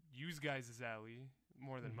more up you guys' alley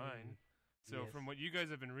more than mine. So Yes. from what you guys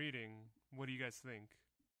have been reading, what do you guys think?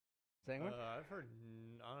 Saying one? I've heard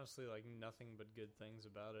honestly like nothing but good things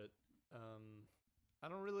about it. I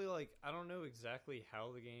don't really I don't know exactly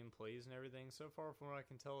how the game plays and everything. So far, from what I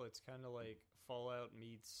can tell, it's kind of like Fallout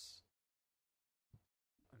meets.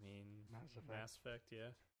 I mean, Mass Effect, yeah.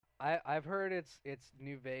 I've heard it's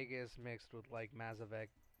New Vegas mixed with like Mass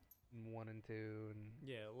Effect 1 and 2 and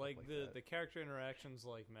Yeah, like like the that. the character interactions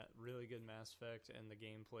like really good Mass Effect, and the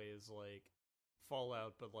gameplay is like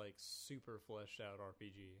Fallout, but like super fleshed out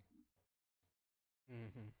RPG.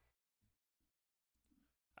 Mhm.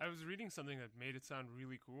 I was reading something that made it sound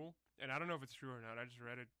really cool, and I don't know if it's true or not. I just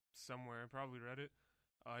read it somewhere, probably read it.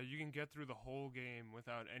 You can get through the whole game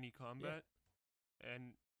without any combat,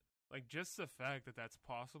 and like just the fact that that's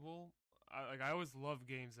possible. I always love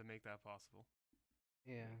games that make that possible.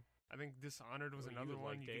 Yeah. I think Dishonored was Well, another you would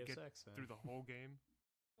one like you could Deus get Ex, then. through the whole game.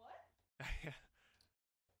 What?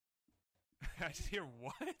 I just hear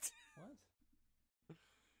what What?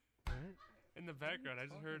 What? in the background. I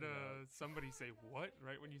just talking heard about? somebody say what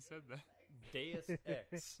right when you said that. Deus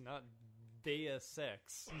Ex, not Deus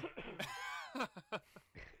Ex.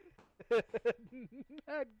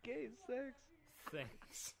 Not gay sex.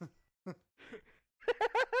 Thanks.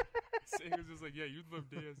 It was just like, yeah, you'd love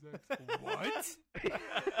Deus Ex. What?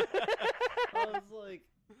 I was like,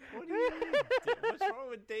 what do you mean? What's wrong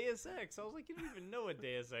with Deus Ex? I was like, you don't even know what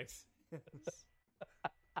Deus Ex is.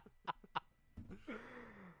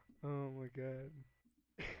 Oh my god.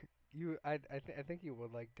 I think you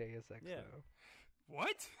would like Deus Ex Yeah. though.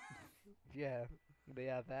 What? Yeah.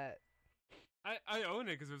 Yeah, that. I own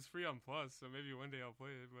it because it was free on Plus, so maybe one day I'll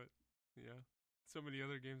play it. But yeah, so many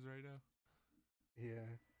other games right now.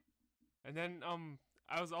 Yeah. And then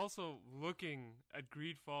I was also looking at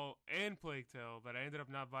Greedfall and Plague Tale, but I ended up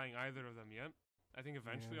not buying either of them yet. I think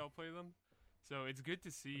eventually Yeah. I'll play them. So it's good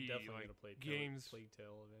to see I'm definitely like gonna play games. Plague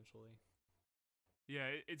Tale eventually. Yeah,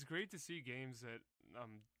 it's great to see games that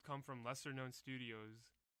come from lesser known studios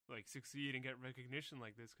like succeed and get recognition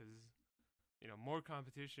like this, because more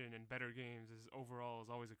competition and better games is overall is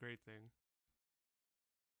always a great thing.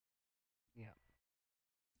 Yeah.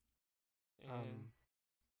 And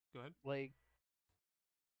go ahead.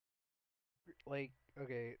 Like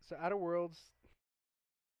okay, so Outer Worlds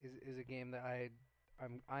is a game that I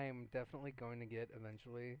am definitely going to get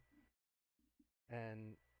eventually,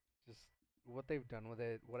 and just what they've done with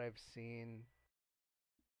it, what I've seen,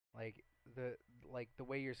 like the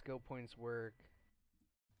way your skill points work,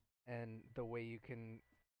 and the way you can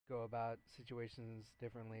go about situations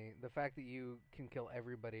differently. The fact that you can kill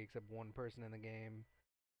everybody except one person in the game,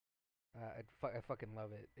 I fucking love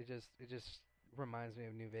it. It just reminds me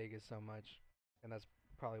of New Vegas so much, and that's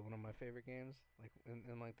probably one of my favorite games, like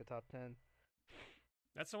in like the top 10.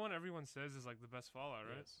 That's the one everyone says is like the best Fallout,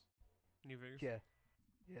 right? Yes. New Vegas. Yeah,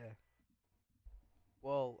 yeah.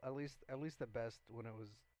 Well, at least the best when it was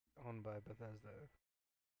owned by Bethesda.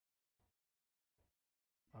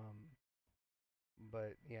 Um,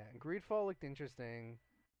 but yeah, Greedfall looked interesting,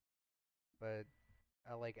 but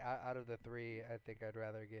I like out of the three, I think I'd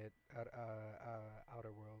rather get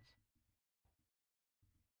Outer Worlds.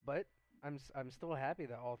 But I'm still happy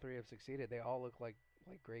that all three have succeeded. They all look like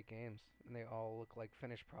great games, and they all look like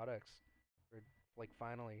finished products, or like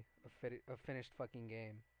finally a finished fucking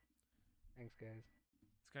game. Thanks, guys.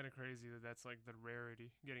 It's kind of crazy that that's like the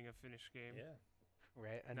rarity, getting a finished game. Yeah.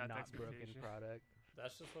 Right, a Not the not broken expectation. product.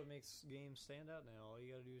 That's just what makes games stand out now. All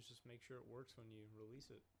you gotta do is just make sure it works when you release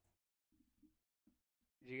it.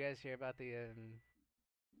 Did you guys hear about the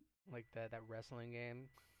like that wrestling game,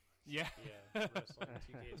 Yeah. Yeah, wrestling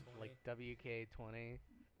 2K20. like WK20?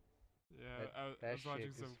 Yeah, That- I that was watching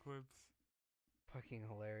shit some is- clips. Fucking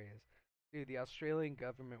hilarious, dude. The Australian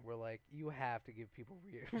government were like, you have to give people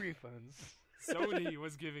refunds. Sony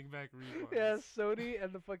was giving back refunds. Yeah, Sony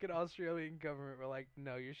and the fucking Australian government were like,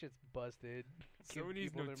 no, your shit's busted. Give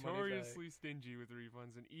Sony's people their money back. notoriously stingy with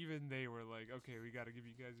refunds, and even they were like, okay, we gotta give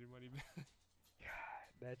you guys your money back.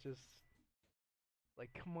 God, that just like,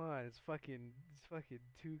 come on, it's fucking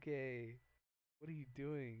 2K. What are you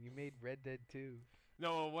doing? You made Red Dead 2.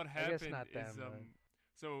 No, what I guess happened not is, them, but-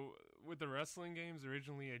 so with the wrestling games,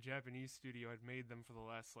 originally a Japanese studio had made them for the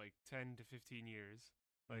last like 10 to 15 years.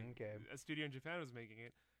 Like Okay. a studio in Japan was making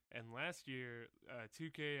it, and last year,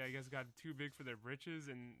 2K I guess got too big for their britches,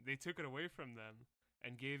 and they took it away from them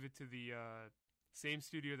and gave it to the same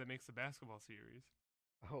studio that makes the basketball series.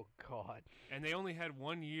 Oh God. And they only had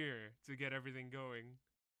 1 year to get everything going.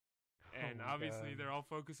 And Oh my obviously God. they're all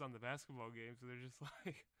focused on the basketball game, so they're just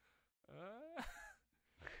like,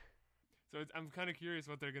 So I'm kind of curious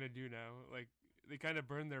what they're gonna do now. Like they kind of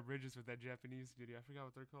burned their bridges with that Japanese studio. I forgot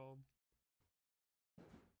what they're called.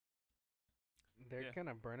 They're Yeah. kind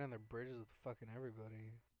of burning their bridges with fucking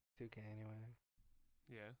everybody. 2K anyway.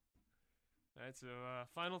 Yeah. All right. So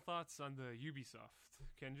final thoughts on the Ubisoft,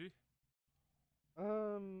 Kenji.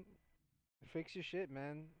 Fix your shit,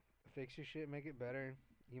 man. Fix your shit, make it better.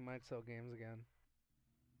 You might sell games again.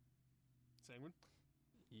 Sanguine.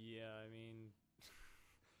 Yeah, I mean,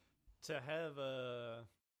 to have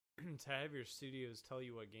to have your studios tell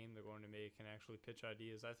you what game they're going to make and actually pitch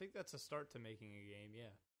ideas, I think that's a start to making a game.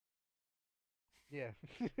 Yeah, Yeah.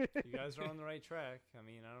 you guys are on the right track. I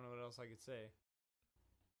mean, I don't know what else I could say.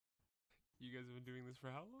 You guys have been doing this for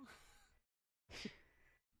how long?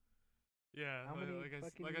 Yeah, How many like I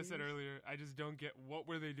said fucking years? earlier, I just don't get what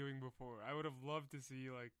were they doing before. I would have loved to see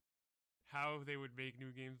like how they would make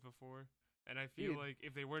new games before. And I feel Dude. like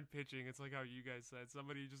if they weren't pitching, it's like how you guys said.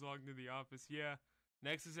 Somebody just walked into the office. Yeah,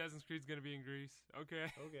 next Assassin's Creed's gonna be in Greece. Okay.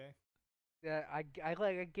 Okay. Yeah, I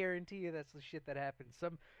guarantee you that's the shit that happens.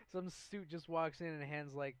 Some suit just walks in and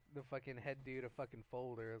hands like the fucking head dude a fucking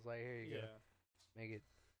folder. It's like, here you Yeah. go, make it.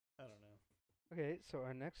 I don't know. Okay, so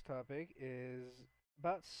our next topic is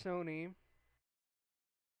about Sony.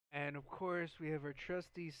 And of course, we have our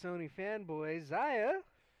trusty Sony fanboy, Zaya,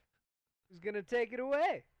 who's going to take it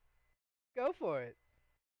away. Go for it.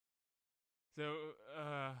 So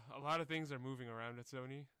a lot of things are moving around at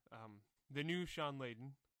Sony. The new Sean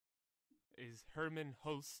Layden is Herman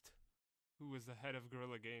Host, who was the head of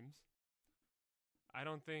Guerrilla Games. I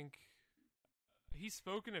don't think he's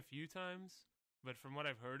spoken a few times, but from what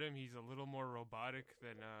I've heard him, he's a little more robotic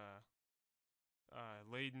than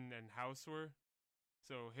Layden and House were.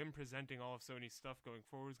 So him presenting all of Sony's stuff going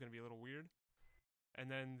forward is going to be a little weird. And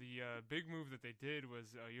then the big move that they did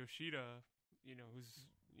was Yoshida, who's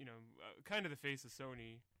kind of the face of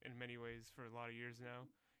Sony in many ways for a lot of years now.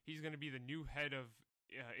 He's going to be the new head of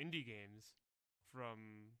indie games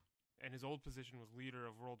and his old position was leader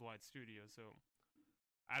of Worldwide Studios. So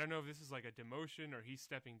I don't know if this is like a demotion or he's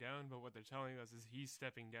stepping down, but what they're telling us is he's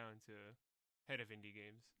stepping down to head of indie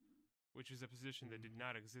games, which is a position that did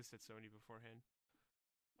not exist at Sony beforehand.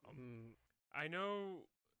 I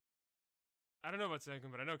don't know about second,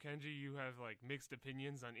 but I know Kenji, you have like mixed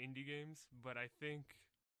opinions on indie games, but I think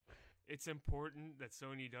it's important that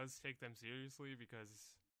Sony does take them seriously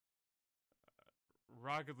because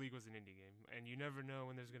Rocket League was an indie game, and you never know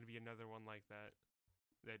when there's going to be another one like that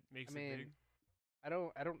makes I mean, it big. I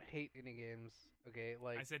don't hate indie games. Okay,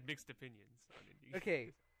 like I said mixed opinions on indie.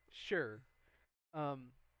 okay, sure.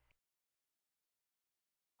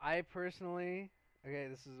 I personally, okay,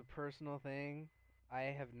 this is a personal thing. I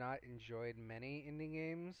have not enjoyed many indie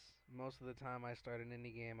games. Most of the time I start an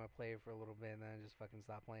indie game, I play it for a little bit, and then I just fucking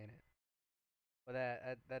stop playing it. But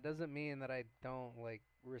that doesn't mean that I don't like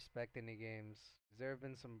respect indie games. 'Cause there have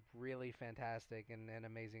been some really fantastic and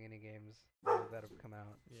amazing indie games that have come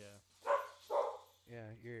out. Yeah.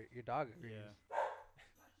 Yeah, your dog agrees. Yeah.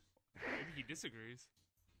 Maybe he disagrees.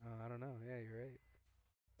 I don't know. Yeah, you're right.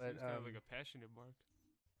 But Seems kind of like a passionate bark.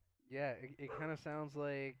 yeah, it kind of sounds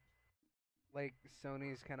like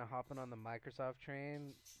Sony's kind of hopping on the Microsoft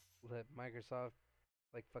train that Microsoft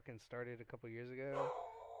like fucking started a couple years ago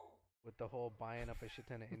with the whole buying up a shit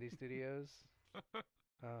ton of indie studios.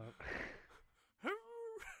 Uh,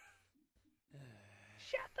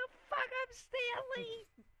 Shut the fuck up, Stanley.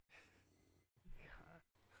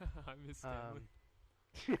 I miss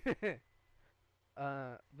Stanley.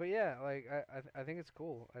 But yeah, like I think it's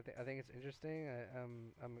cool. I think it's interesting.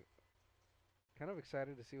 I'm kind of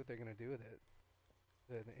excited to see what they're gonna do with it,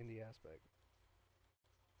 the indie aspect.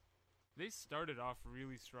 They started off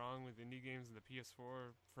really strong with indie games when the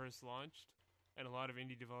PS4 first launched, and a lot of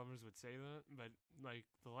indie developers would say that. But like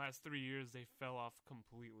the last 3 years, they fell off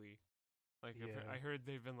completely. Like Yeah. I heard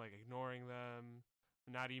they've been like ignoring them,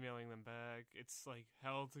 not emailing them back. It's like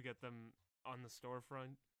hell to get them on the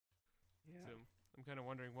storefront. Yeah. So I'm kind of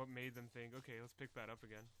wondering what made them think, okay, let's pick that up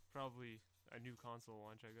again. Probably a new console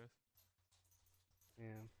launch, I guess.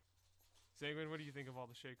 Yeah. Sanguine, what do you think of all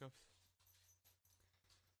the shakeups?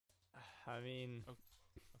 I mean, Oh,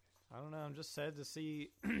 I don't know. I'm just sad to see,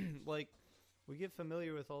 like, we get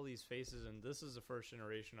familiar with all these faces, and this is the first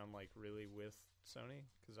generation I'm like really with Sony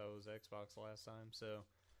because I was Xbox last time. So,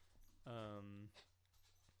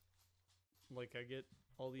 like, I get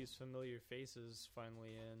all these familiar faces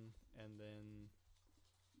finally in, and then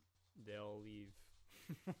they'll leave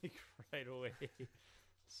like right away.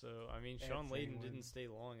 So, I mean, That's Sean Layden anyone. didn't stay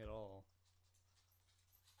long at all.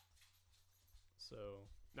 So,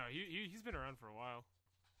 No, he's been around for a while.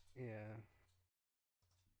 Yeah.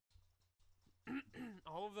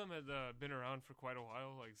 All of them had been around for quite a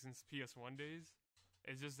while, like since PS1 days.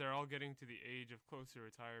 It's just they're all getting to the age of close to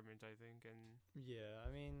retirement, I think, and yeah,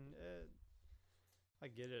 I mean, I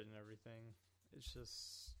get it and everything. It's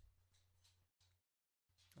just,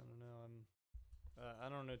 I don't know. I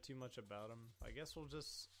don't know too much about them. I guess we'll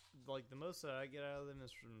just like the most that I get out of them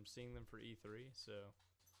is from seeing them for E3. So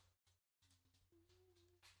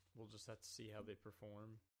we'll just have to see how they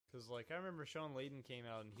perform. Because like I remember Sean Layden came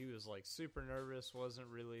out and he was like super nervous, wasn't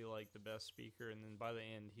really like the best speaker, and then by the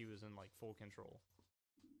end he was in like full control.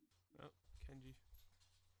 oh, Kenji.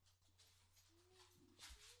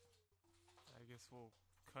 I guess we'll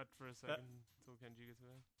cut for a second until Kenji gets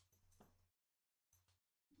back.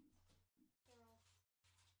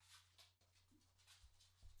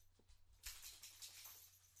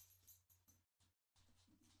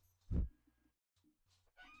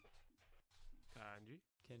 Kenji.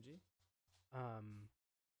 Kenji?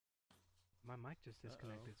 My mic just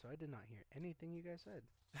disconnected, so I did not hear anything you guys said.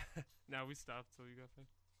 Now we stopped till you got back.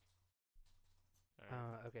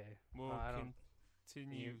 Alright. Okay. We'll I don't.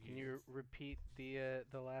 continue. Can here. you repeat the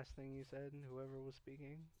last thing you said? Whoever was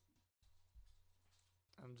speaking.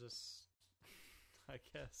 I'm just, I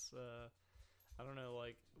guess, I don't know.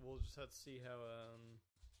 Like we'll just have to see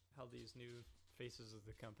how these new faces of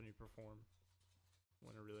the company perform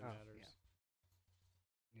when it really Oh, matters.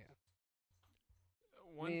 Yeah.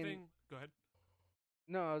 One mean- thing. Go ahead.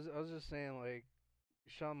 No, I was just saying like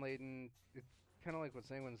Sean Layden. It's kind of like what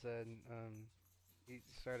Sanguine said. He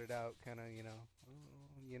started out kind of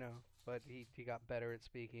but he got better at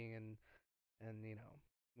speaking and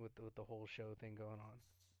with the whole show thing going on.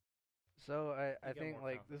 So I He got think more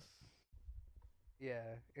like confident. this.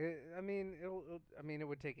 Yeah, I mean, it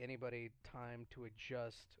would take anybody time to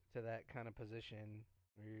adjust to that kind of position.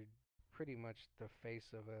 Where you're pretty much the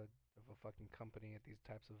face of a fucking company at these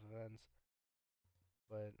types of events.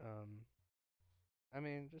 But I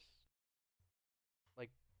mean, just like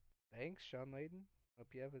thanks, Sean Layden. Hope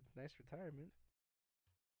you have a nice retirement.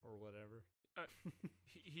 Or whatever.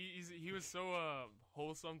 He was so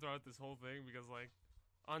wholesome throughout this whole thing because like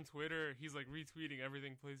on Twitter he's like retweeting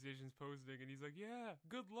everything PlayStation's posting and he's like, yeah,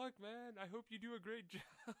 good luck, man. I hope you do a great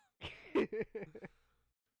job.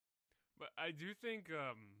 But I do think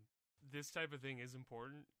this type of thing is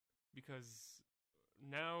important because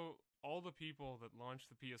now all the people that launched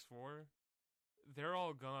the PS4, they're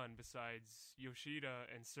all gone besides Yoshida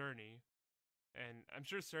and Cerny. And I'm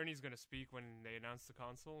sure Cerny's going to speak when they announce the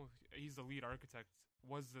console. He's the lead architect,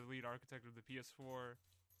 was the lead architect of the PS4,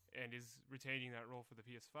 and is retaining that role for the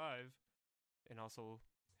PS5, and also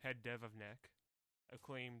head dev of NEC,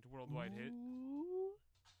 acclaimed worldwide hit.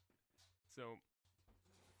 So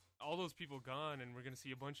all those people gone, and we're going to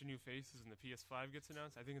see a bunch of new faces, and the PS5 gets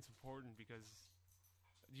announced. I think it's important because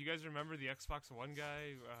Do you guys remember the Xbox One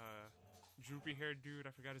guy, droopy-haired dude?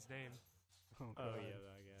 I forgot his name. Oh, Oh God. yeah,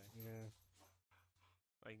 that guy. Yeah.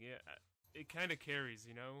 Like, yeah, it kind of carries,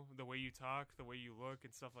 you know, the way you talk, the way you look,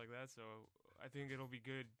 and stuff like that. So I think it'll be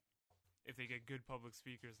good if they get good public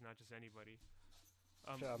speakers, not just anybody.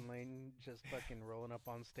 John Lane just fucking rolling up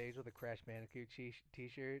on stage with a Crash Bandicoot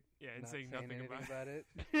t-shirt. Yeah, and not saying nothing anything about it.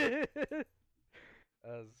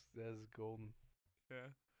 that was golden. Yeah.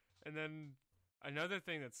 And then another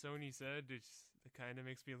thing that Sony said, which that kind of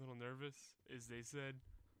makes me a little nervous, is they said,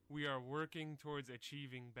 we are working towards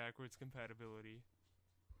achieving backwards compatibility.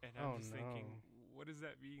 And I'm just thinking, what does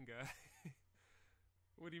that mean, guy?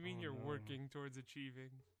 What do you mean you're working towards achieving?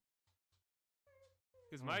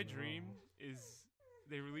 Because my dream is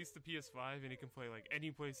they release the PS5 and it can play like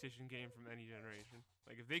any PlayStation game from any generation.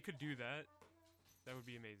 Like if they could do that, that would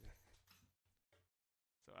be amazing.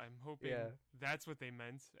 So I'm hoping that's what they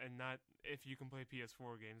meant, and not if you can play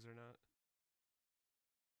PS4 games or not.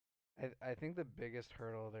 I think the biggest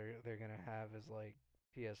hurdle they're gonna have is like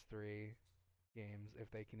PS3 games,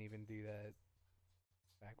 if they can even do that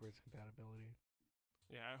backwards compatibility.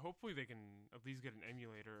 Yeah, hopefully they can at least get an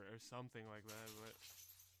emulator or something like that. But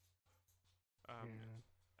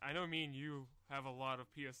I know me and you have a lot of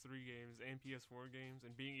PS3 games and PS4 games,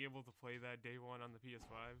 and being able to play that day one on the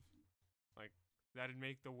PS5, like that'd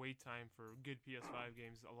make the wait time for good PS5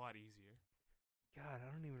 games a lot easier. God, I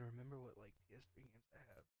don't even remember what like PS3 games I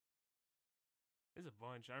have. There's a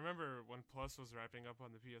bunch. I remember when Plus was wrapping up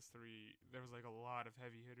on the PS3, there was like a lot of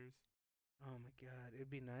heavy hitters. Oh my God,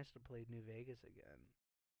 it'd be nice to play New Vegas again.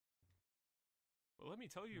 Well, let me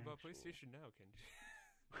tell you about PlayStation Now, Kenji.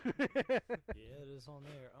 Yeah, it is on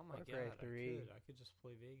there. Oh my Far Cry God, 3. I could just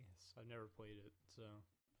play Vegas. I've never played it, so.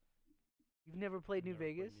 You've never played New Never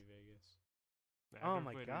Vegas? played New Vegas. Nah, I've Oh never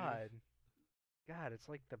my played it either. God. God, it's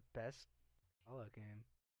like the best Fallout game.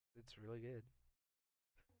 It's really good.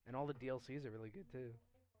 And all the DLCs are really good too.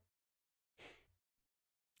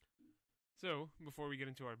 So, before we get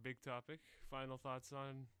into our big topic, final thoughts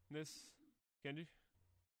on this, Kenji?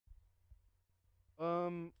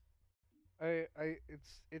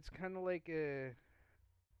 It's kind of like a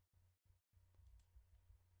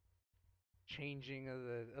changing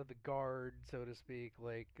of the guard, so to speak.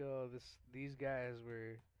 Like, oh, these guys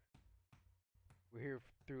were here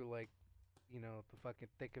through like, you know, the fucking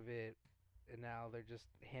thick of it, and now they're just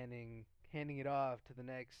handing it off to the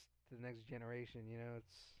next generation. You know,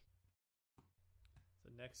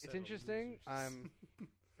 The next. it's set of interesting. losers.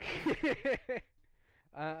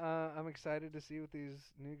 I'm excited to see what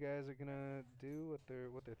these new guys are gonna do, what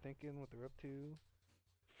they're thinking, what they're up to.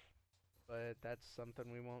 But that's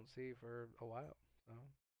something we won't see for a while. So,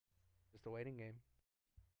 just a waiting game.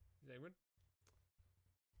 Anyone?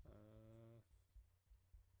 I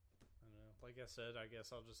don't know. Like I said, I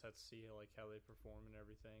guess I'll just have to see like how they perform and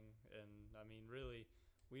everything. And I mean, really,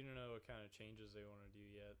 we don't know what kind of changes they want to do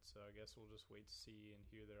yet. So I guess we'll just wait to see and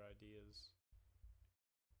hear their ideas.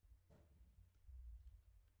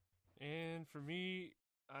 And for me,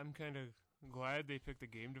 I'm kind of glad they picked a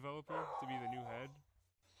game developer to be the new head.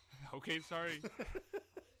 Okay, sorry.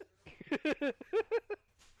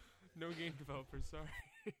 No game developer, sorry.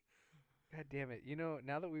 God damn it! You know,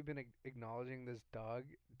 now that we've been acknowledging this dog,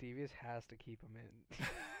 Devious has to keep him in.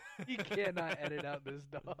 He cannot edit out this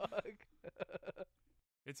dog.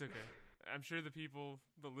 It's okay. I'm sure the people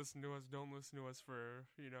that listen to us don't listen to us for,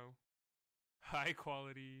 you know, high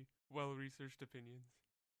quality, well researched opinions.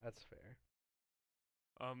 That's fair.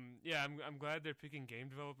 Yeah, I'm glad they're picking game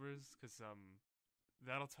developers, because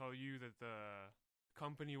that'll tell you that the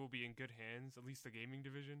company will be in good hands, at least the gaming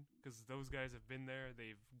division, because those guys have been there,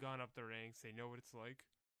 they've gone up the ranks, they know what it's like.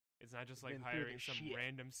 It's not just like Been through hiring the some shit.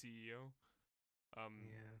 random CEO.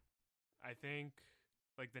 Yeah. I think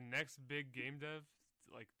like the next big game dev,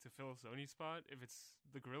 like to fill Sony's spot, if it's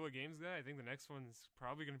the Guerrilla Games guy, I think the next one's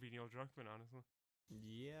probably going to be Neil Druckmann, honestly.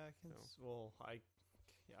 Yeah, I can. So.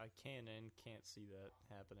 I can and can't see that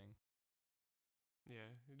happening. Yeah,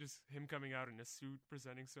 just him coming out in a suit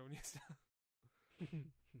presenting Sony stuff.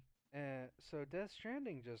 So Death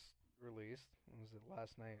Stranding just released. Was it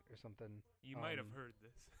last night or something? You might have heard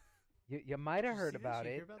this. You might have Did you heard see this? about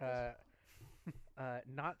You it. hear about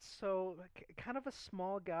Not so kind of a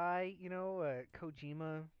small guy, you know,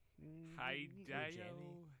 Kojima.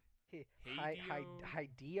 Hideo. This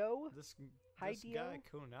Hideo? guy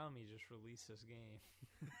Konami just released this game.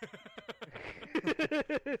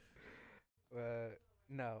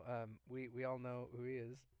 No, we all know who he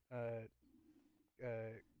is.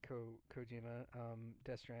 Kojima.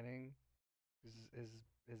 Death Stranding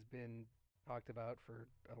has been talked about for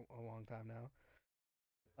a long time now.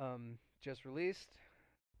 Just released.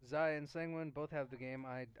 Zai and Sangwon both have the game.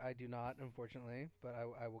 I do not, unfortunately, but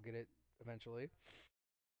I will get it eventually.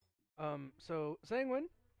 So Sangwon,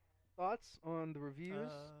 thoughts on the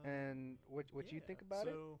reviews and what you Yeah. think about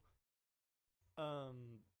it? So,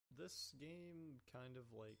 this game kind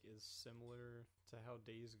of like is similar to how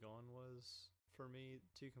Days Gone was for me.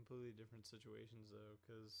 Two completely different situations though,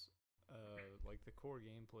 because like the core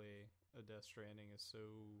gameplay of Death Stranding is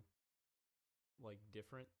so like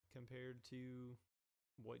different compared to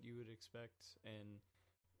what you would expect. And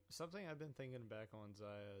something I've been thinking back on,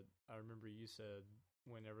 Zaya, I remember you said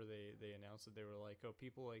whenever they announced it, they were like, "Oh,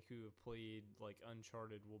 people like who have played like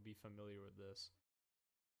Uncharted will be familiar with this."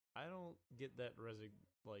 I don't get that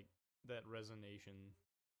like that resonation.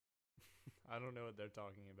 I don't know what they're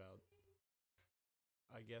talking about.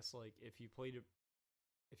 I guess like if you played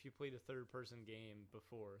a third person game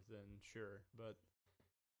before, then sure, but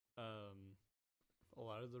um a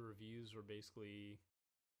lot of the reviews were basically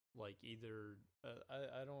like either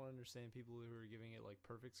I don't understand people who are giving it like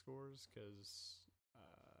perfect scores cuz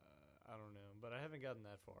I don't know, but I haven't gotten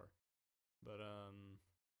that far. But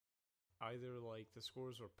either like the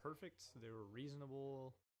scores were perfect, they were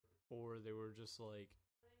reasonable, or they were just like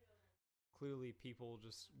clearly people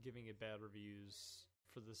just giving it bad reviews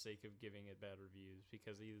for the sake of giving it bad reviews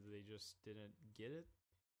because either they just didn't get it,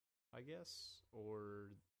 I guess,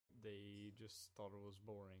 or they just thought it was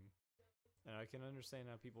boring. And I can understand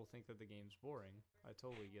how people think that the game's boring. I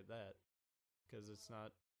totally get that because it's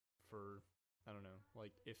not for I don't know,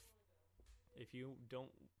 like if you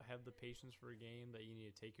don't have the patience for a game that you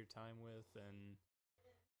need to take your time with and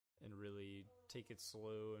really take it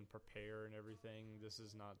slow and prepare and everything, this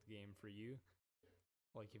is not the game for you.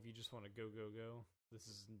 Like if you just want to go, this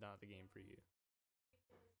is not the game for you.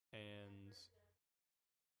 And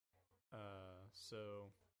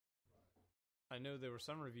so I know there were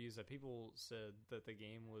some reviews that people said that the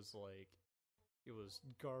game was like it was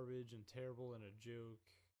garbage and terrible and a joke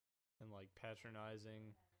and like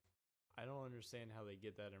patronizing. I don't understand how they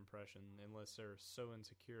get that impression unless they're so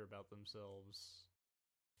insecure about themselves.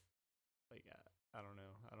 Like I don't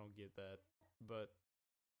know. I don't get that. But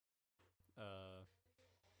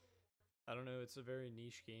I don't know. It's a very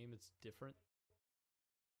niche game. It's different.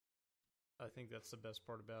 I think that's the best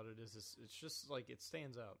part about it is it's just like it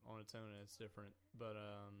stands out on its own and it's different. But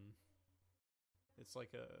it's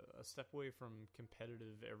like a step away from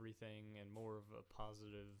competitive everything and more of a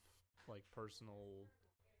positive, like personal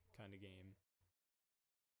kind of game.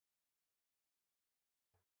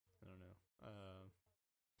 I don't know.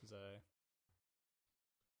 Zai.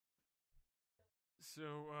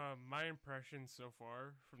 So my impression so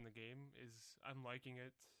far from the game is I'm liking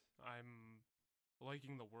it. I'm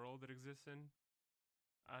liking the world it exists in.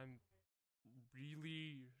 I'm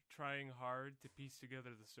really trying hard to piece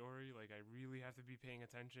together the story. Like I really have to be paying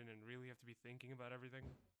attention and really have to be thinking about everything.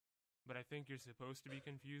 But I think you're supposed to be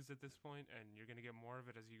confused at this point, and you're gonna get more of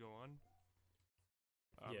it as you go on.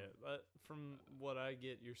 Yeah, but from what I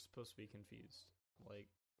get, you're supposed to be confused. Like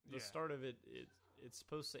the Yeah. start of it's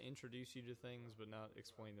supposed to introduce you to things, but not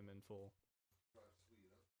explain them in full.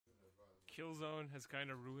 Killzone has kind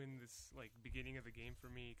of ruined this like beginning of the game for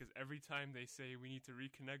me because every time they say we need to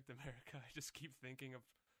reconnect America, I just keep thinking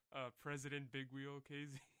of President Big Wheel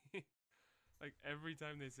KZ. Like every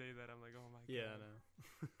time they say that, I'm like, oh my god. Yeah, I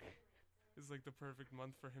know. It's like the perfect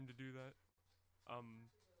month for him to do that.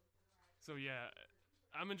 So yeah,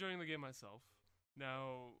 I'm enjoying the game myself.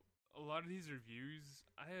 Now, a lot of these reviews,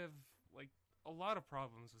 I have like a lot of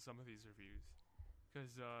problems with some of these reviews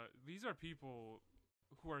because these are people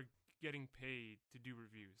who are getting paid to do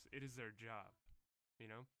reviews. It is their job, you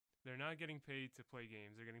know? They're not getting paid to play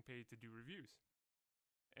games. They're getting paid to do reviews.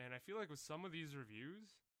 And I feel like with some of these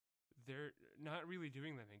reviews, they're not really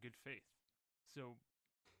doing them in good faith. So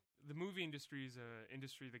the movie industry is an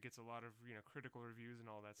industry that gets a lot of, critical reviews and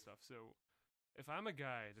all that stuff. So if I'm a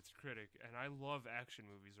guy that's a critic and I love action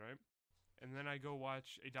movies, right? And then I go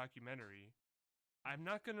watch a documentary, I'm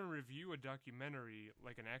not going to review a documentary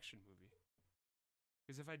like an action movie.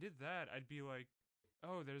 Because if I did that, I'd be like,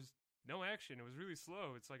 oh, there's no action. It was really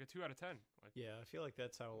slow. It's like a 2 out of 10. Like, Yeah, I feel like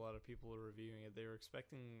that's how a lot of people are reviewing it. They're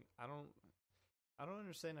expecting. I don't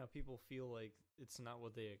understand how people feel like it's not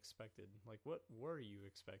what they expected. Like, what were you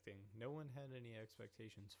expecting? No one had any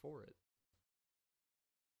expectations for it.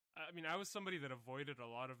 I mean, I was somebody that avoided a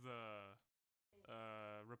lot of the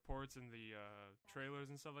reports and the trailers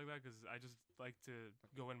and stuff like that because I just like to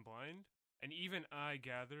go in blind. And even I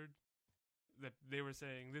gathered that they were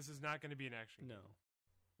saying this is not going to be an action game. No.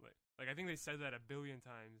 Like I think they said that a billion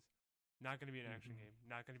times. Not going to be an action game.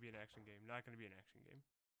 Not going to be an action game. Not going to be an action game.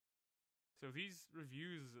 So these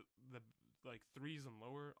reviews, the like 3s and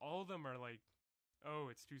lower, all of them are like, oh,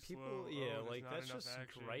 it's too slow. Yeah, oh, like not that's enough just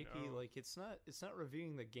action. gripey. Oh. Like it's not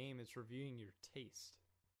reviewing the game; it's reviewing your taste.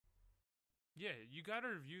 Yeah, you gotta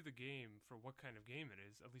review the game for what kind of game it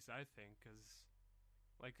is. At least I think, because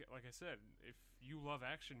like I said, if you love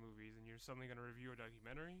action movies and you're suddenly gonna review a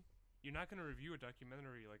documentary, you're not gonna review a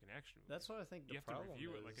documentary like an action movie. That's what I think you the have to problem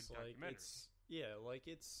review is. it like a documentary.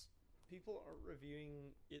 It's people aren't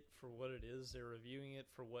reviewing it for what it is. They're reviewing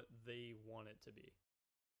it for what they want it to be.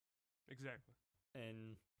 Exactly.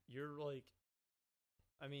 And you're like,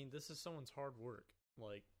 I mean, this is someone's hard work,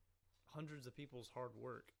 like hundreds of people's hard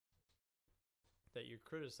work that you're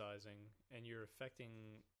criticizing, and you're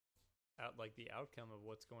affecting out like the outcome of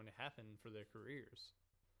what's going to happen for their careers.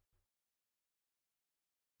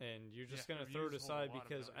 And you're just going to throw it aside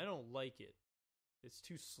because I don't like it. It's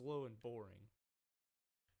too slow and boring.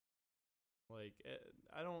 Like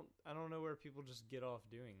I don't know where people just get off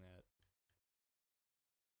doing that.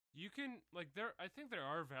 You can I think there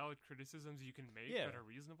are valid criticisms you can make that are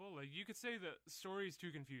reasonable. Like you could say the story is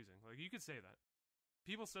too confusing. Like you could say that.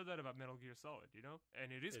 People said that about Metal Gear Solid, you know?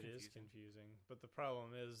 And it is confusing. It is confusing. But the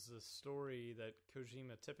problem is the story that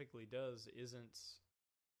Kojima typically does isn't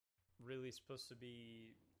really supposed to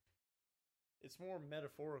be. It's more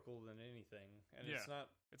metaphorical than anything. And it's not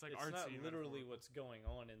literally what's going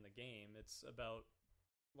on in the game. It's about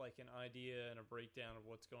like an idea and a breakdown of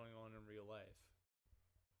what's going on in real life.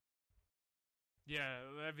 Yeah,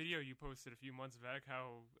 that video you posted a few months back,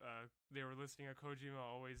 how they were listing how Kojima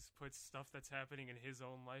always puts stuff that's happening in his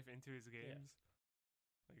own life into his games.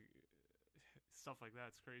 Yeah. Like stuff like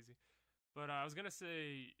that, it's crazy. But I was gonna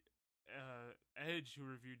say, Edge, who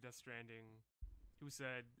reviewed Death Stranding, who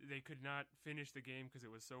said they could not finish the game because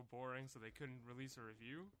it was so boring, so they couldn't release a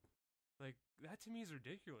review. Like, that to me is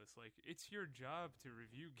ridiculous. Like, it's your job to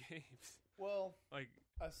review games. Well, like,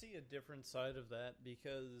 I see a different side of that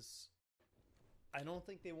because I don't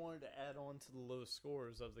think they wanted to add on to the low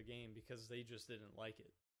scores of the game because they just didn't like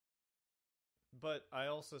it. But I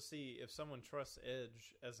also see if someone trusts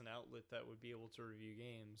Edge as an outlet that would be able to review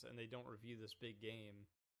games and they don't review this big game,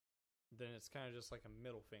 then it's kind of just like a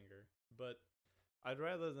middle finger. But I'd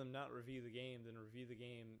rather them not review the game than review the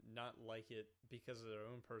game, not like it because of their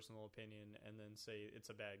own personal opinion, and then say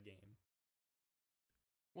it's a bad game.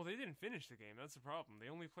 Well, they didn't finish the game. That's the problem.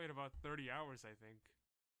 They only played about 30 hours, I think.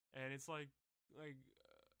 And it's like,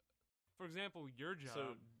 for example, your job. So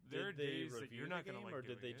there are days that you're not going to like or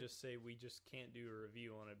did they it. just say we just can't do a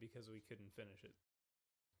review on it because we couldn't finish it?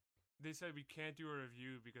 They said we can't do a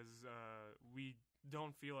review because we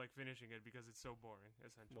don't feel like finishing it because it's so boring.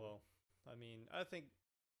 Essentially. Well, I mean, I think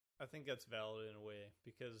that's valid in a way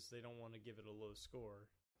because they don't want to give it a low score.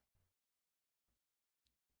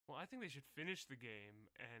 Well, I think they should finish the game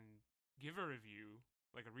and give a review,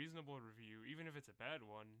 like a reasonable review, even if it's a bad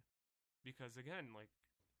one, because again, like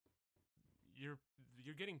you're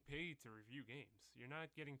getting paid to review games. You're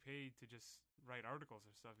not getting paid to just write articles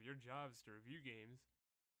or stuff. Your job is to review games.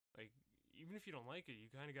 Like even if you don't like it,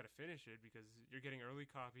 you kind of got to finish it because you're getting early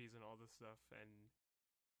copies and all this stuff, and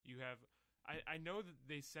you have. I know that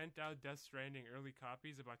they sent out Death Stranding early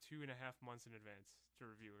copies about 2.5 months in advance to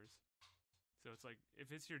reviewers. So it's like, if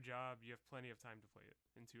it's your job, you have plenty of time to play it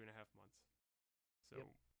in 2.5 months. So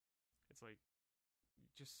it's like,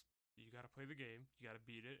 you got to play the game, you got to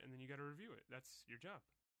beat it, and then you got to review it. That's your job.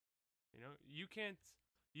 You know, you can't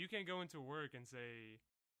go into work and say,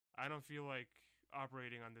 I don't feel like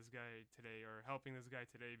operating on this guy today or helping this guy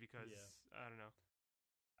today because, I don't know.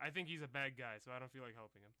 I think he's a bad guy, so I don't feel like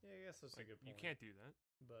helping him. Yeah, I guess that's a good point. You can't do that.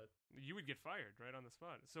 But you would get fired right on the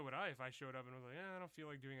spot. So would I if I showed up and was like, I don't feel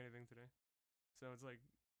like doing anything today. So it's like,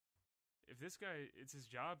 if this guy, it's his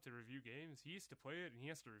job to review games, he has to play it and he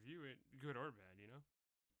has to review it, good or bad, you know?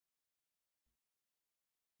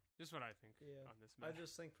 Just what I think on this matter. I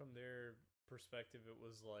just think from their perspective, it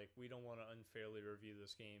was like, we don't want to unfairly review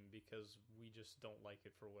this game because we just don't like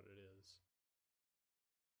it for what it is.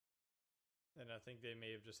 And I think they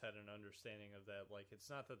may have just had an understanding of that. Like,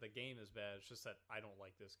 it's not that the game is bad, it's just that I don't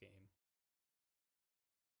like this game.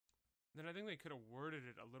 Then I think they could have worded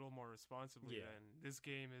it a little more responsibly than, this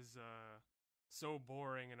game is so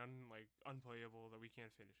boring and unplayable that we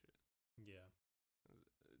can't finish it. Yeah.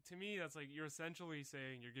 To me, that's like, you're essentially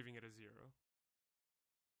saying you're giving it a 0.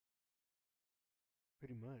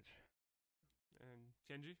 Pretty much. And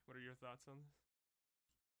Kenji, what are your thoughts on this?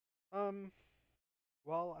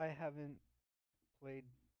 Well, I haven't played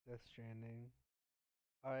Death Stranding.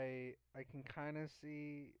 I can kind of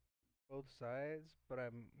see both sides, but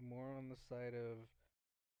I'm more on the side of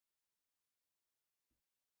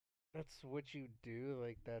that's what you do.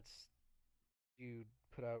 Like that's you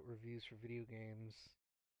put out reviews for video games.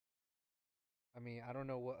 I mean, I don't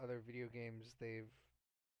know what other video games they've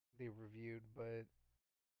reviewed, but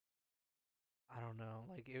I don't know.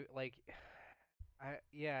 I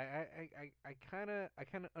kind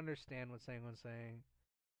of understand what someone's saying,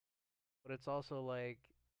 but it's also like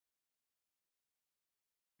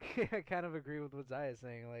I kind of agree with what Zaya's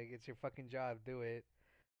saying. Like, it's your fucking job, do it.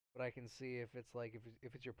 But I can see if it's like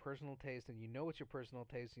if it's your personal taste and you know it's your personal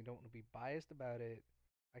taste and you don't want to be biased about it,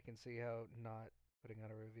 I can see how not putting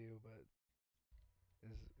out a review, but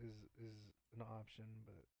is an option.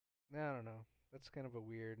 But I don't know. That's kind of a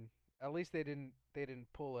weird. At least they didn't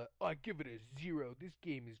pull a. Oh, I give it a 0. This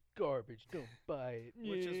game is garbage. Don't buy it.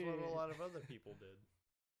 Which is what a lot of other people did.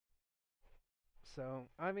 So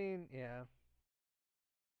I mean, yeah.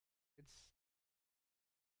 It's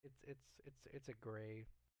it's a gray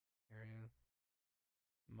area,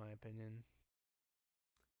 in my opinion.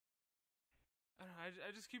 I don't know, I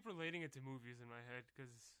just keep relating it to movies in my head because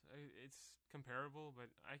it's comparable, but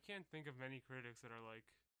I can't think of many critics that are like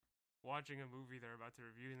watching a movie they're about to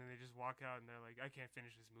review and then they just walk out and they're like, I can't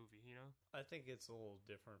finish this movie, you know? I think it's a little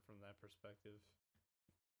different from that perspective.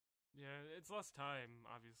 Yeah, it's less time,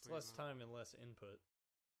 obviously. It's less time and less input.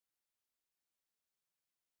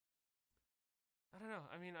 I don't know.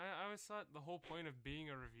 I mean, I always thought the whole point of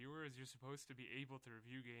being a reviewer is you're supposed to be able to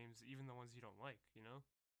review games, even the ones you don't like, you know?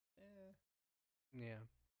 Yeah.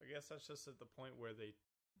 I guess that's just at the point where they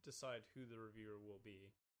decide who the reviewer will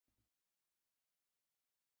be.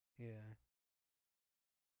 Yeah.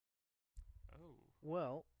 Oh.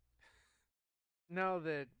 Well, now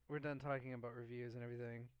that we're done talking about reviews and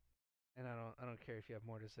everything, and I don't care if you have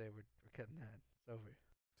more to say. We're cutting that. It's over.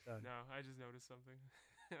 Done. No, I just noticed something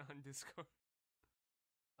on Discord.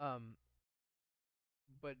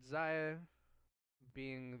 But Zaya,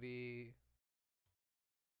 being the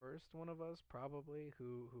first one of us probably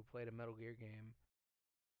who played a Metal Gear game,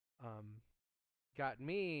 got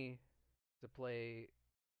me to play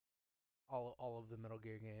all of the Metal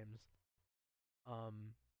Gear games.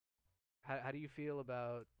 How do you feel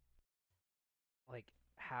about like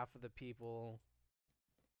half of the people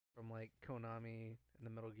from like Konami and the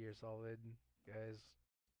Metal Gear Solid guys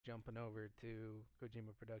jumping over to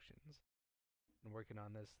Kojima Productions and working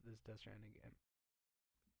on this Death Stranding game?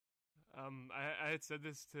 I had said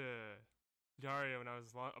this to Dario when I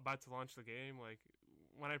was about to launch the game. Like,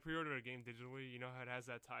 when I pre-order a game digitally, you know how it has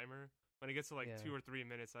that timer? When it gets to like 2 or 3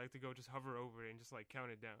 minutes, I like to go just hover over it and just like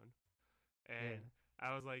count it down. And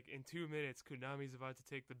I was like, in 2 minutes, Konami's about to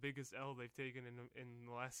take the biggest L they've taken in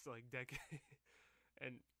the last like decade.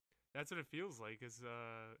 And that's what it feels like. Is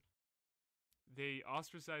they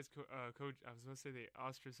ostracized I was gonna say they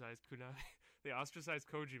ostracized Konami. They ostracized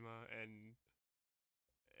Kojima, and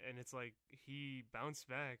it's like he bounced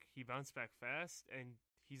back. He bounced back fast, and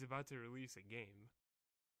he's about to release a game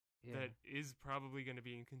that is probably going to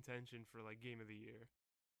be in contention for like Game of the Year.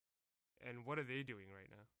 And what are they doing right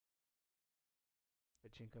now?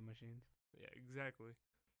 Pachinko machines. Yeah, exactly.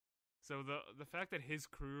 So the fact that his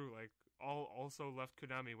crew like all also left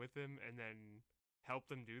Konami with him and then helped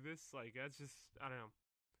them do this, like, that's just, I don't know.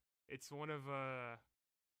 It's one of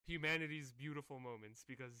humanity's beautiful moments,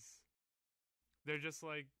 because they're just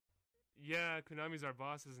like, yeah, Konami's our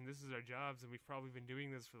bosses and this is our jobs and we've probably been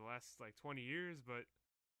doing this for the last like 20 years, but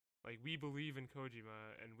like, we believe in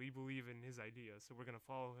Kojima and we believe in his ideas, so we're going to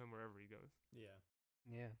follow him wherever he goes. Yeah.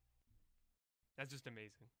 Yeah. That's just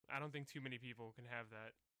amazing. I don't think too many people can have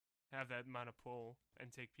that amount of pull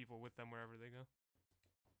and take people with them wherever they go.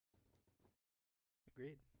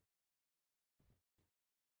 Agreed.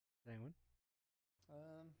 Anyone?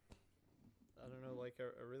 I don't know. Like,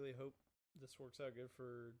 I really hope this works out good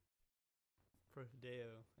for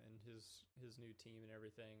Hideo and his new team and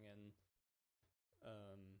everything. And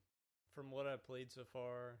from what I've played so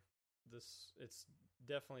far, it's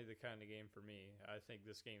definitely the kind of game for me. I think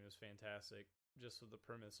this game is fantastic, just with the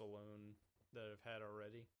premise alone that I've had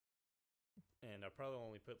already. And I probably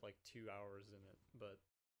only put like 2 hours in it, but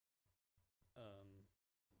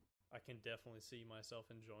I can definitely see myself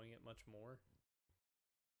enjoying it much more.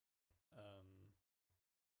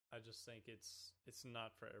 I just think it's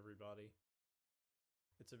not for everybody.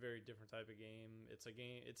 It's a very different type of game. It's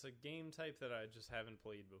a game type that I just haven't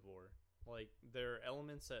played before. Like, there are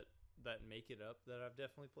elements that make it up that I've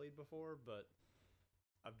definitely played before, but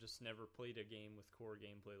I've just never played a game with core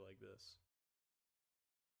gameplay like this.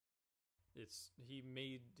 He's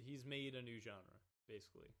made a new genre,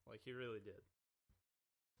 basically. Like, he really did.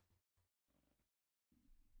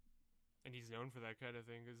 And he's known for that kind of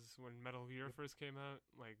thing, because when Metal Gear first came out,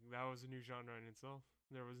 like, that was a new genre in itself.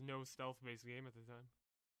 There was no stealth-based game at the time.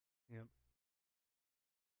 Yep.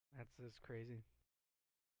 That's crazy.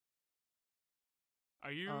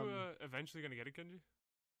 Are you eventually gonna get it, Kenji?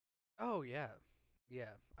 Oh yeah,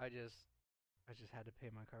 yeah. I just had to pay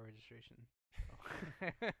my car registration.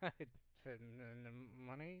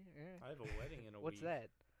 Money? Yeah. I have a wedding in a What's week that?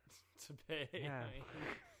 to pay. Yeah. I mean,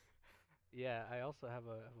 Yeah, I also have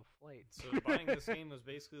a flight. so buying this game was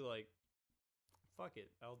basically like, fuck it,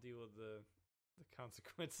 I'll deal with the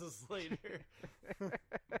consequences later.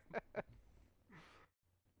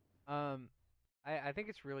 I think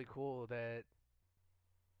it's really cool that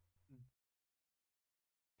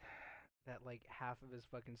like half of his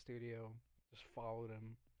fucking studio just followed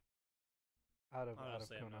him out of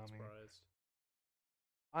Honestly, I'm not Konami. surprised.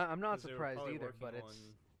 I'm not 'Cause they were surprised probably either, but working it's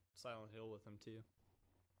on Silent Hill with him too.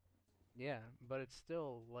 yeah, but it's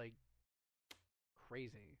still like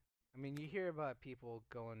crazy. I mean, you hear about people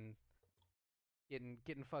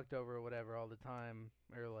getting fucked over or whatever all the time,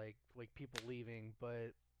 or like people leaving,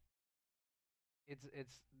 but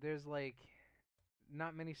it's there's like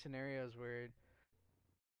not many scenarios where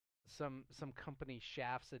some company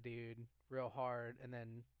shafts a dude real hard, and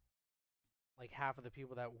then like half of the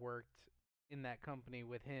people that worked in that company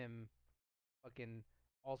with him fucking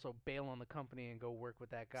also bail on the company and go work with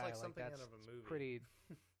that guy. It's like something that's out of a movie. pretty.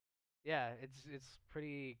 Yeah, it's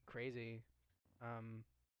pretty crazy.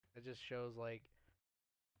 It just shows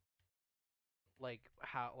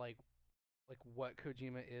how what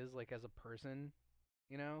Kojima is like as a person,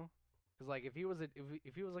 you know? Because like if he was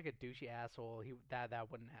if he was like a douchey asshole,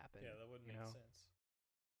 that wouldn't happen. Yeah, that wouldn't you make know? sense.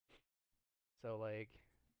 So like,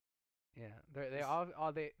 yeah,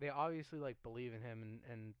 they obviously like believe in him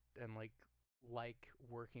and like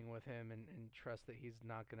working with him and trust that he's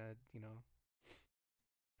not gonna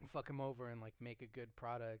fuck him over and like make a good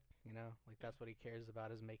product. Like that's what he cares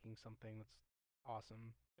about, is making something that's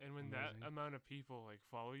awesome. And when Amazing. that amount of people like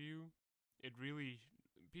follow you, it really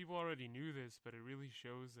people already knew this, but it really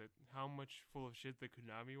shows that how much full of shit that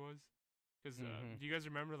Konami was. Because do you guys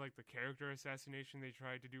remember like the character assassination they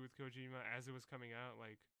tried to do with Kojima as it was coming out?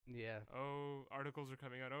 Like, Yeah. oh, articles are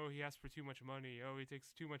coming out. Oh, he asked for too much money. Oh, he takes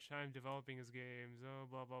too much time developing his games. Oh,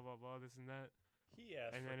 blah blah blah blah. This and that. He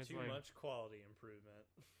asked And then for it's too like- much quality improvement.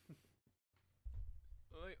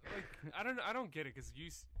 Like I don't get it, because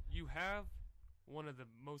you have one of the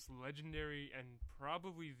most legendary and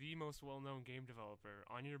probably the most well-known game developer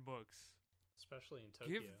on your books. Especially in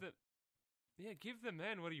Tokyo. Give the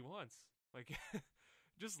man what he wants. Like,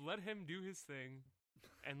 just let him do his thing,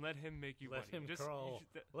 and let him make you Let money. him Just, crawl.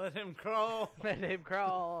 Let him crawl. Let him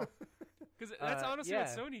crawl. Because that's honestly yeah.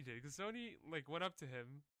 what Sony did. Because Sony like went up to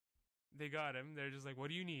him, they got him. They're just like, "What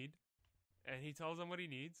do you need?" And he tells them what he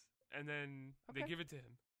needs, and then they Okay. give it to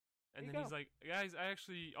him. And There then you he's like, "Guys, I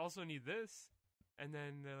actually also need this." And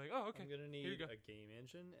then they're like, "Oh, okay." I'm gonna Here you need go. a game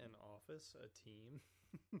engine, an office, a team.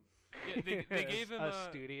 Yeah, they gave him a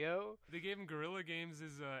studio. They gave him Guerrilla Games'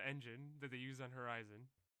 engine that they use on Horizon,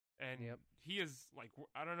 and Yep. he is like,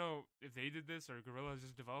 I don't know if they did this or Guerrilla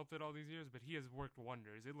just developed it all these years, but he has worked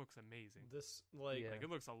wonders. It looks amazing. This like Yeah. Like, it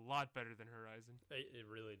looks a lot better than Horizon. it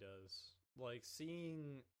really does. Like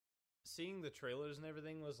seeing the trailers and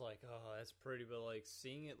everything was like, oh, that's pretty, but like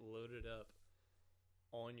seeing it loaded up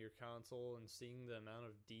on your console and seeing the amount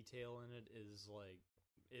of detail in it is like,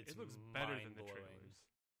 it looks better than the mind-blowing. trailers.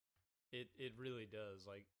 It really does.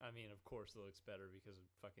 Like, I mean, of course it looks better because of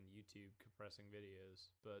fucking YouTube compressing videos,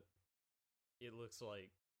 but it looks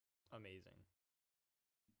like amazing.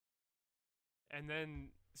 And then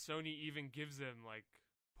Sony even gives him like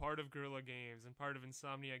part of Guerrilla Games and part of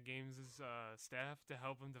Insomniac Games' staff to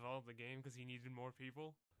help him develop the game because he needed more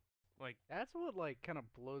people. Like, That's what like kind of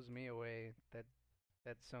blows me away that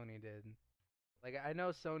Sony did. Like I know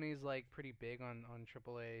Sony's like pretty big on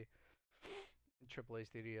AAA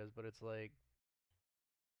studios, but it's like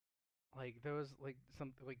there was like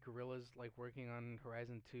some like Guerrilla's like working on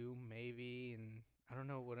Horizon 2 maybe, and I don't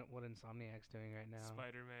know what Insomniac's doing right now.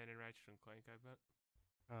 Spider-Man and Ratchet and Clank, I bet.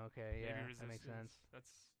 Oh, okay, yeah, Maybe that makes Resistance. sense.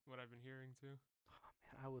 That's what I've been hearing too. Oh,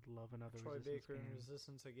 man, I would love another Troy Resistance Baker and game.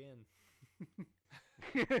 Resistance again.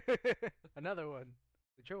 Another one.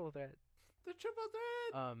 The triple threat. The triple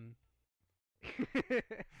threat.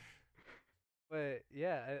 But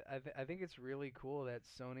yeah, I think it's really cool that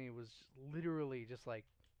Sony was literally just like,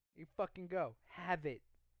 you fucking go, have it.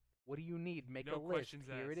 What do you need? Make No a list. questions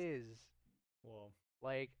Here it asked. is. Well,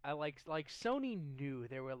 Like I like Sony knew.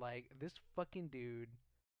 They were like, this fucking dude,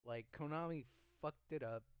 like Konami fucked it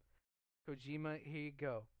up. Kojima, here you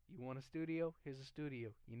go. You want a studio? Here's a studio.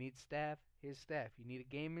 You need staff? Here's staff. You need a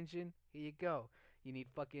game engine? Here you go. You need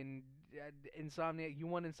fucking Insomniac? You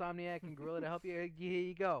want Insomniac and Guerrilla to help you? Here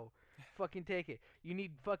you go. fucking take it. You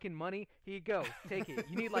need fucking money? Here you go. Take it.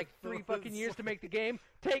 You need like 3 fucking years to make the game?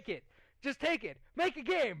 Take it. Just take it. Make a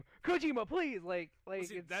game. Kojima, please. Like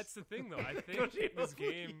See, it's, that's the thing, though. I think Kojima, this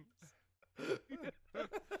game,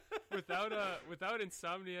 without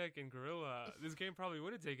Insomniac and Guerrilla, this game probably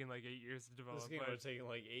would have taken like 8 years to develop. This game but- would have taken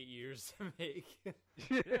like 8 years to make.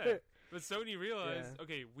 Yeah, but Sony realized,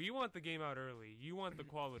 okay, we want the game out early. You want the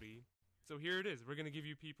quality, so here it is. We're gonna give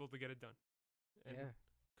you people to get it done. And yeah.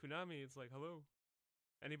 Konami, it's like, hello,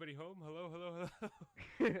 anybody home? Hello, hello,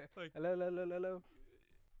 hello. Like, hello.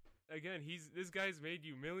 again, this guy's made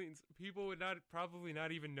you millions. People would probably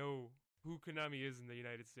not even know who Konami is in the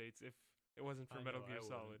United States if it wasn't for I Metal know, Gear I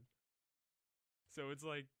Solid. So it's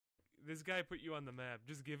like, this guy put you on the map.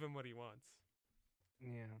 Just give him what he wants.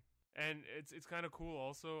 Yeah. And it's kind of cool.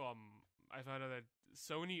 Also, I found out that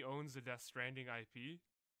Sony owns the Death Stranding IP,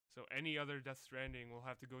 so any other Death Stranding will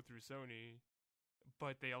have to go through Sony.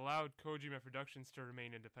 But they allowed Kojima Productions to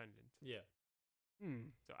remain independent. Yeah.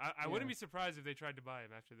 So I wouldn't be surprised if they tried to buy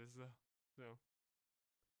him after this, though. So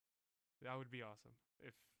that would be awesome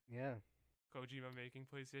if Yeah. Kojima making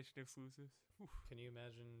PlayStation exclusives. Oof. Can you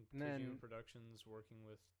imagine And Kojima then- Productions working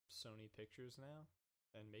with Sony Pictures now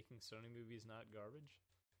and making Sony movies not garbage?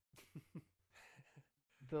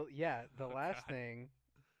 The last God. thing,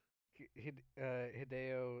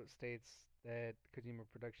 Hideo states that Kojima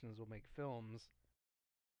Productions will make films.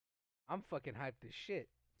 I'm fucking hyped as shit.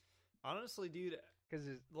 Honestly, dude, Cause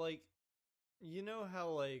like, you know how,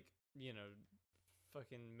 like, you know,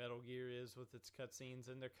 fucking Metal Gear is with its cutscenes,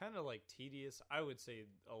 and they're kind of, like, tedious. I would say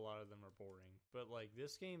a lot of them are boring. But, like,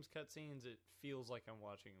 this game's cutscenes, it feels like I'm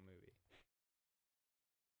watching a movie.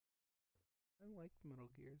 I like Metal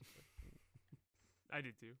Gears. I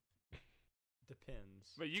did too.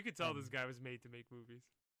 Depends. But you could tell this guy was made to make movies.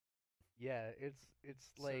 Yeah, it's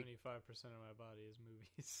like 75% of my body is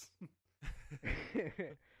movies.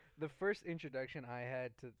 the first introduction I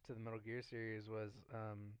had to the Metal Gear series was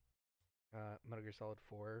Metal Gear Solid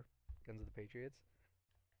 4, Guns of the Patriots,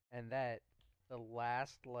 and that the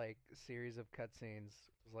last like series of cutscenes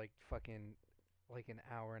was like fucking like an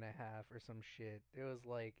hour and a half or some shit. It was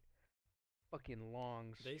like fucking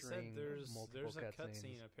long They string said there's of multiple a cutscenes.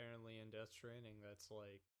 cutscene apparently in Death Stranding that's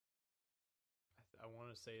like, I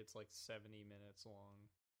want to say it's like 70 minutes long.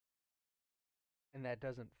 And that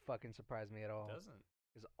doesn't fucking surprise me at all. Doesn't.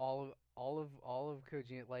 Because all of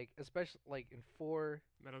Kojima, like especially like in 4,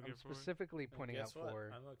 Metal Gear I'm 4. specifically And pointing out guess what?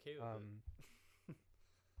 4, I'm okay with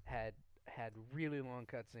it. had really long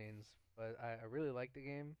cutscenes, but I really liked the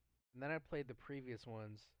game. And then I played the previous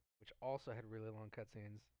ones, which also had really long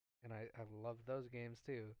cutscenes, and I loved those games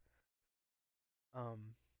too.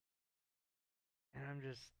 And I'm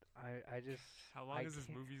just I just How long I is this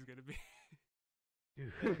can't- movie's gonna be?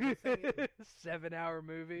 The thing 7-hour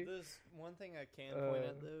movie. This one thing I can point Uh,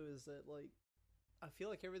 at though is that like I feel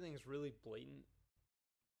like everything's really blatant.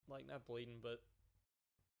 Like not blatant, but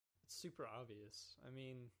it's super obvious. I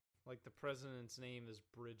mean, like the president's name is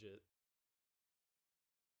Bridget.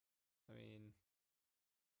 I mean,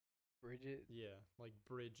 Bridget. yeah, like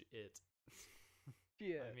Bridge It.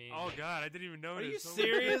 Yeah. I mean, Oh God, I didn't even notice. are you Oh my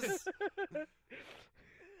serious?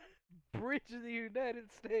 Bridge of the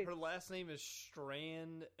United States. Her last name is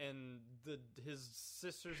Strand, and his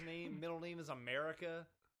sister's middle name is America.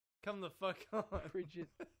 Come the fuck on. Bridget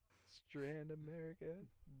Strand America.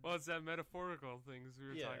 Well, it's that metaphorical things we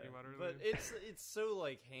were talking about earlier. But it's so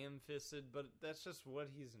like ham-fisted, but that's just what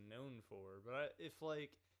he's known for. But if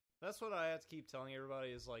like that's what I have to keep telling everybody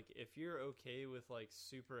is like if you're okay with like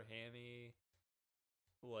super hammy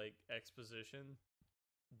like exposition,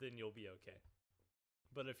 then you'll be okay.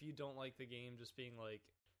 But if you don't like the game just being like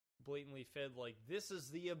blatantly fed like this is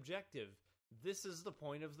the objective, this is the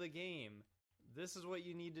point of the game, this is what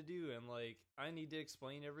you need to do, and like I need to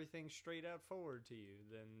explain everything straight out forward to you,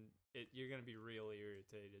 then you're gonna be really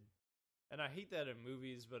irritated. And I hate that in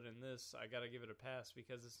movies, but in this I gotta give it a pass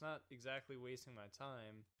because it's not exactly wasting my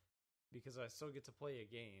time because I still get to play a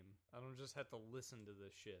game. I don't just have to listen to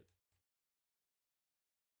this shit.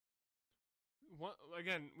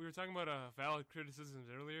 Again, we were talking about valid criticisms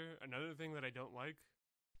earlier. Another thing that I don't like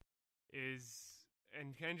is,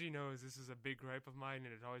 and Kenji knows this is a big gripe of mine, and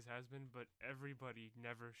it always has been, but everybody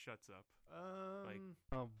never shuts up. Like,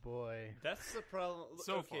 Oh boy. That's the problem.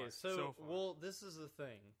 So far. Well, this is the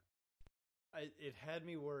thing. It had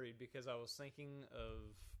me worried because I was thinking of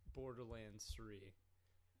Borderlands 3.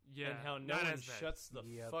 Yeah, and how no not one as bad. shuts the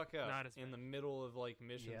Yep. fuck up Not as in bad. the middle of like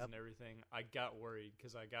missions Yep. and everything. I got worried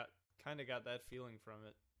because I kind of got that feeling from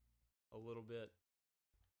it a little bit.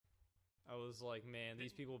 I was like, man,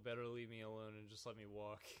 these people better leave me alone and just let me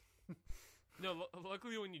walk. No,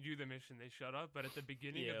 luckily when you do the mission, they shut up. But at the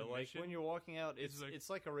beginning of the like mission, when you're walking out, it's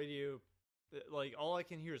like a radio. Like all I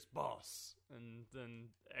can hear is "boss" and then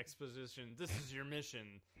exposition. This is your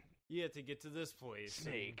mission. You have to get to this place.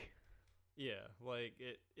 Snake. And, yeah, like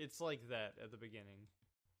it's like that at the beginning.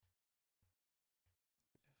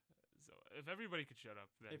 So if everybody could shut up,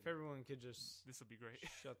 then If everyone could just this will be great.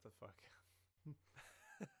 shut the fuck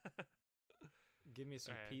up. Give me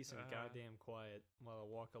some Alright, peace and goddamn quiet while I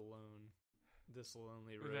walk alone this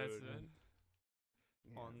lonely road That's it.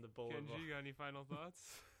 on the boulevard. Kenji, you got any final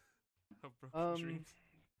thoughts? Of Broken Dreams.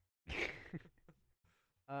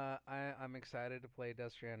 I'm excited to play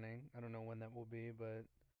Death Stranding. I don't know when that will be, but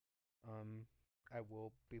I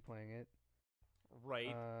will be playing it.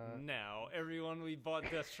 Right now, everyone, we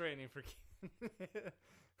bought Death Stranding for.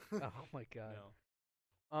 Oh my god.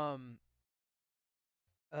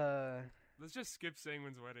 No. Let's just skip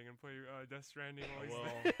Sangwin's wedding and play Death Stranding while he's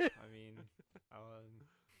Well, there. I mean,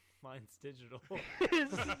 mine's digital.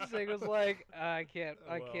 Sang was like, I can't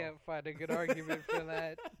find a good argument for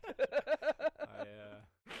that.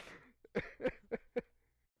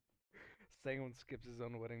 Sangwin skips his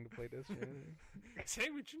own wedding to play Death Stranding.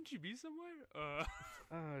 Sangwin, shouldn't you be somewhere?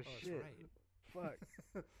 Oh shit! Right.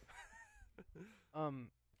 Fuck.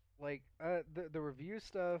 Like the review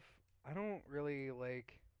stuff, I don't really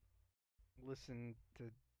like listen to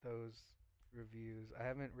those reviews. I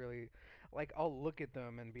haven't really, like, I'll look at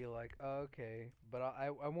them and be like, oh, okay, but I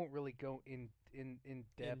won't really go in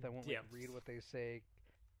depth. I won't like read what they say,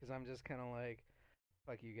 because I'm just kind of like,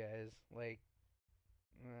 fuck you guys. Like,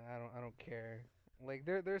 I don't care. Like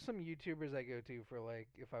there's some YouTubers I go to for like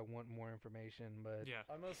if I want more information, but Yeah.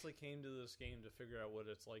 I mostly came to this game to figure out what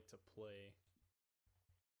it's like to play.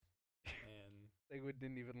 And they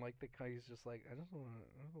didn't even like the guy. He's just like, I just want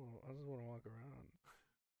to walk around.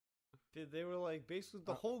 They were like, basically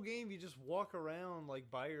the whole game you just walk around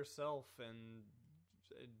like by yourself and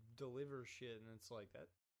deliver shit, and it's like that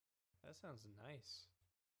sounds nice.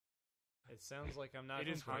 It sounds like I'm not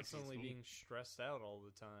just constantly being stressed out all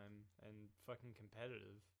the time and fucking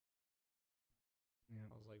competitive. Yeah.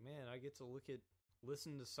 I was like, man, I get to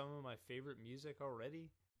listen to some of my favorite music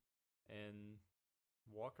already and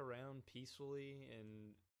walk around peacefully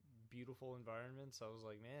in beautiful environments. I was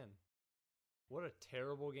like, man, what a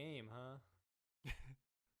terrible game, huh?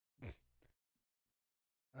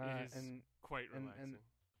 It is and quite relaxing,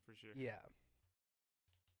 for sure. yeah.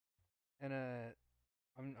 And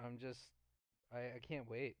I'm just I can't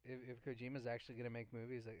wait. If Kojima's actually gonna make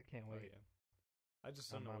movies, I can't wait. Oh, yeah. I just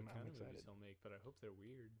don't know what kind of movies he'll make, but I hope they're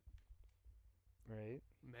weird. Right?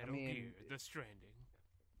 Metal Gear, The Stranding.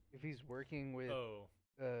 If he's working with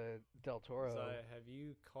Del Toro, Have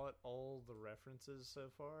you caught all the references so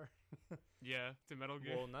far? Yeah, to Metal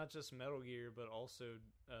Gear. Well, not just Metal Gear, but also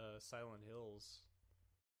Silent Hills.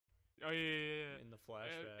 Oh yeah. In the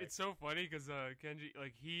flashback, it's so funny because Kenji,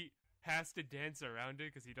 like, he has to dance around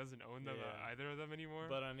it because he doesn't own them either of them anymore.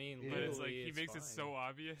 But I mean, but it's like he makes fine. it so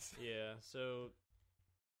obvious. Yeah. So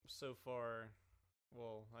far,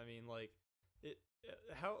 well, I mean, like it.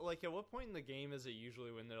 How, like, at what point in the game is it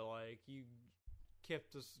usually when they're like, you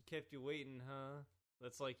kept you waiting, huh?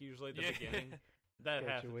 That's like usually the beginning. That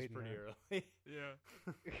happens pretty early. Yeah.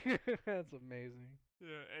 That's amazing.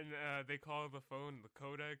 Yeah, and they call the phone the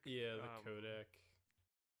codec. Yeah, the codec.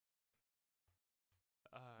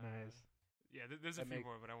 Nice. Yeah, there's a few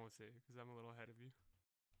more, but I won't say because I'm a little ahead of you.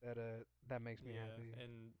 That makes me happy.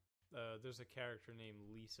 And there's a character named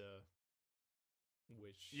Lisa,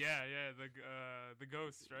 which the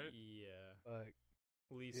ghost, right? Yeah,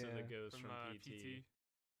 Lisa the ghost from PT.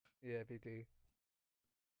 Yeah, PT.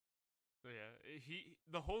 So yeah,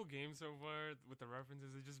 the whole game so far with the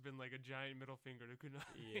references has just been like a giant middle finger to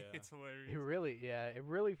Konami. Yeah, it's hilarious. It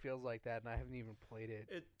really feels like that, and I haven't even played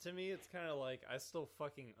it. To me, it's kind of like I still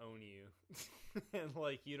fucking own you, and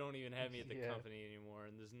like you don't even have me at the company anymore,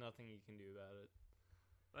 and there's nothing you can do about it.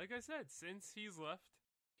 Like I said, since he's left,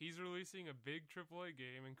 he's releasing a big AAA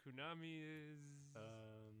game, and Konami is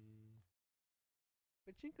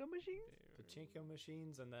Pachinko machines, Pachinko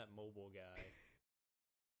machines, and that mobile guy.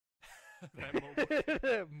 That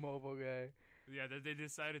mobile guy. Yeah, they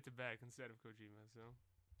decided to back instead of Kojima, so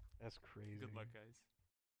that's crazy. Good luck, guys.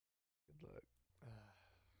 Good luck.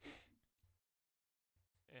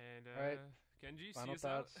 And all right, Kenji, final see us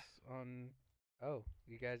thoughts out? on. Oh,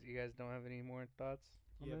 you guys don't have any more thoughts?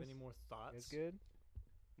 You have any more thoughts? That's good.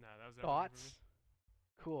 Nah, that was thoughts.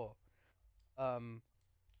 Cool.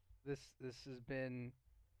 This has been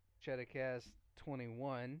Cheddahcast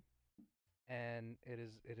 21. And it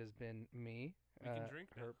has been me, we can drink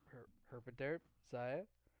Herpaderp, Zaya,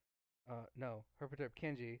 No, Herpaterp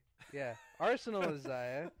Kenji. Yeah, Arsenal is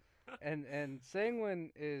Zaya, and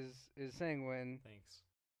Sanguine is Sanguine, Thanks.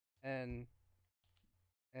 and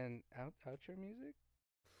outro music.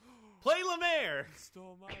 Play Lemaire!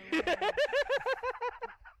 Stole my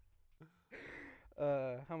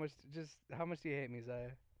line. How much do you hate me,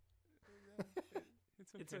 Zaya? It's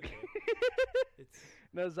okay. It's okay. It's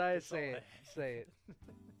No, Zaya, It's say all it. Say it.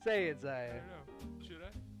 Say it, I Zaya. don't know. Should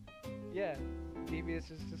I? Yeah. Devious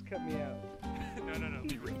just cut me out. No.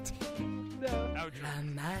 Be right. No. Outro. La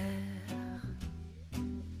mer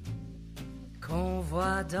qu'on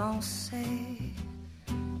voit danser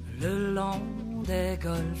le long des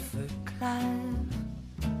golfes clairs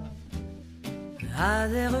a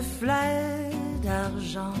des reflets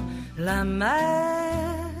d'argent. La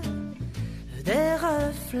mer, des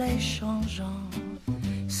reflets changeants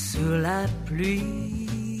sous la pluie.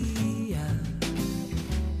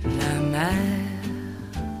 La mer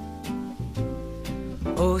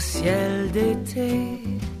au ciel d'été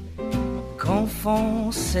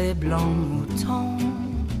confond ses blancs moutons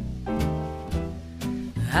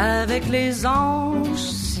avec les anges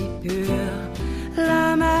si purs.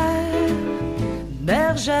 La mer,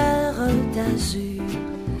 bergère d'azur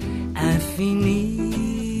infinie.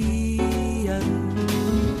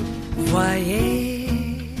 Voyez,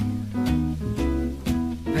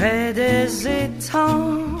 près des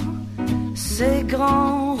étangs, ces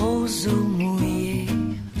grands roseaux mouillés.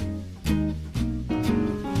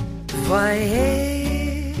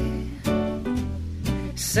 Voyez,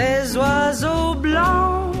 ces oiseaux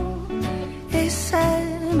blancs et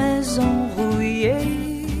ces maisons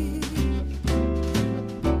rouillées.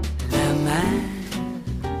 La mer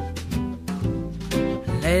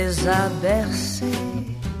les a bercés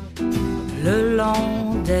le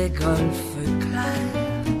long des golfes clairs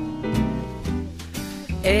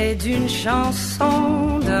et d'une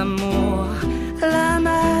chanson d'amour. La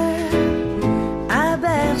mer a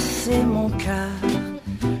bercé mon cœur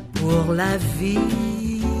pour la vie.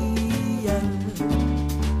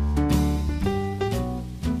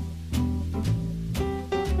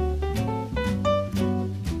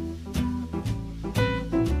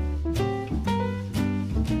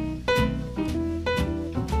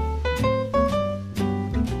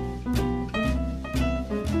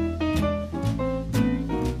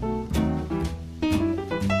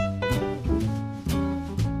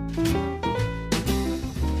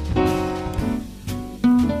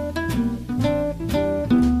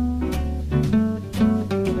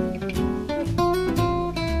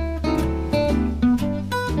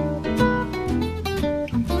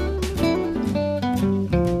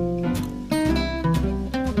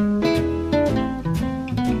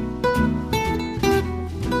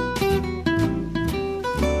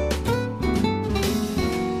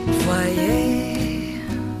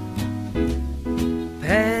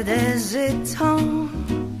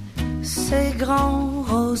 Ces grands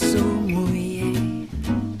roseaux mouillés.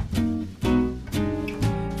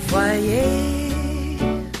 Voyez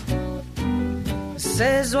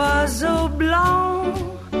ces oiseaux blancs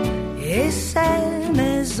et ces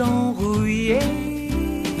maisons rouillées.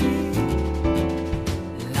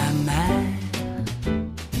 La mer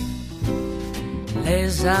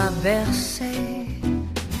les a bercés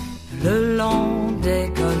le long des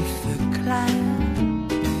golfes clairs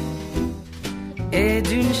et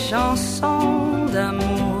d'une chanson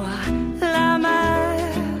d'amour.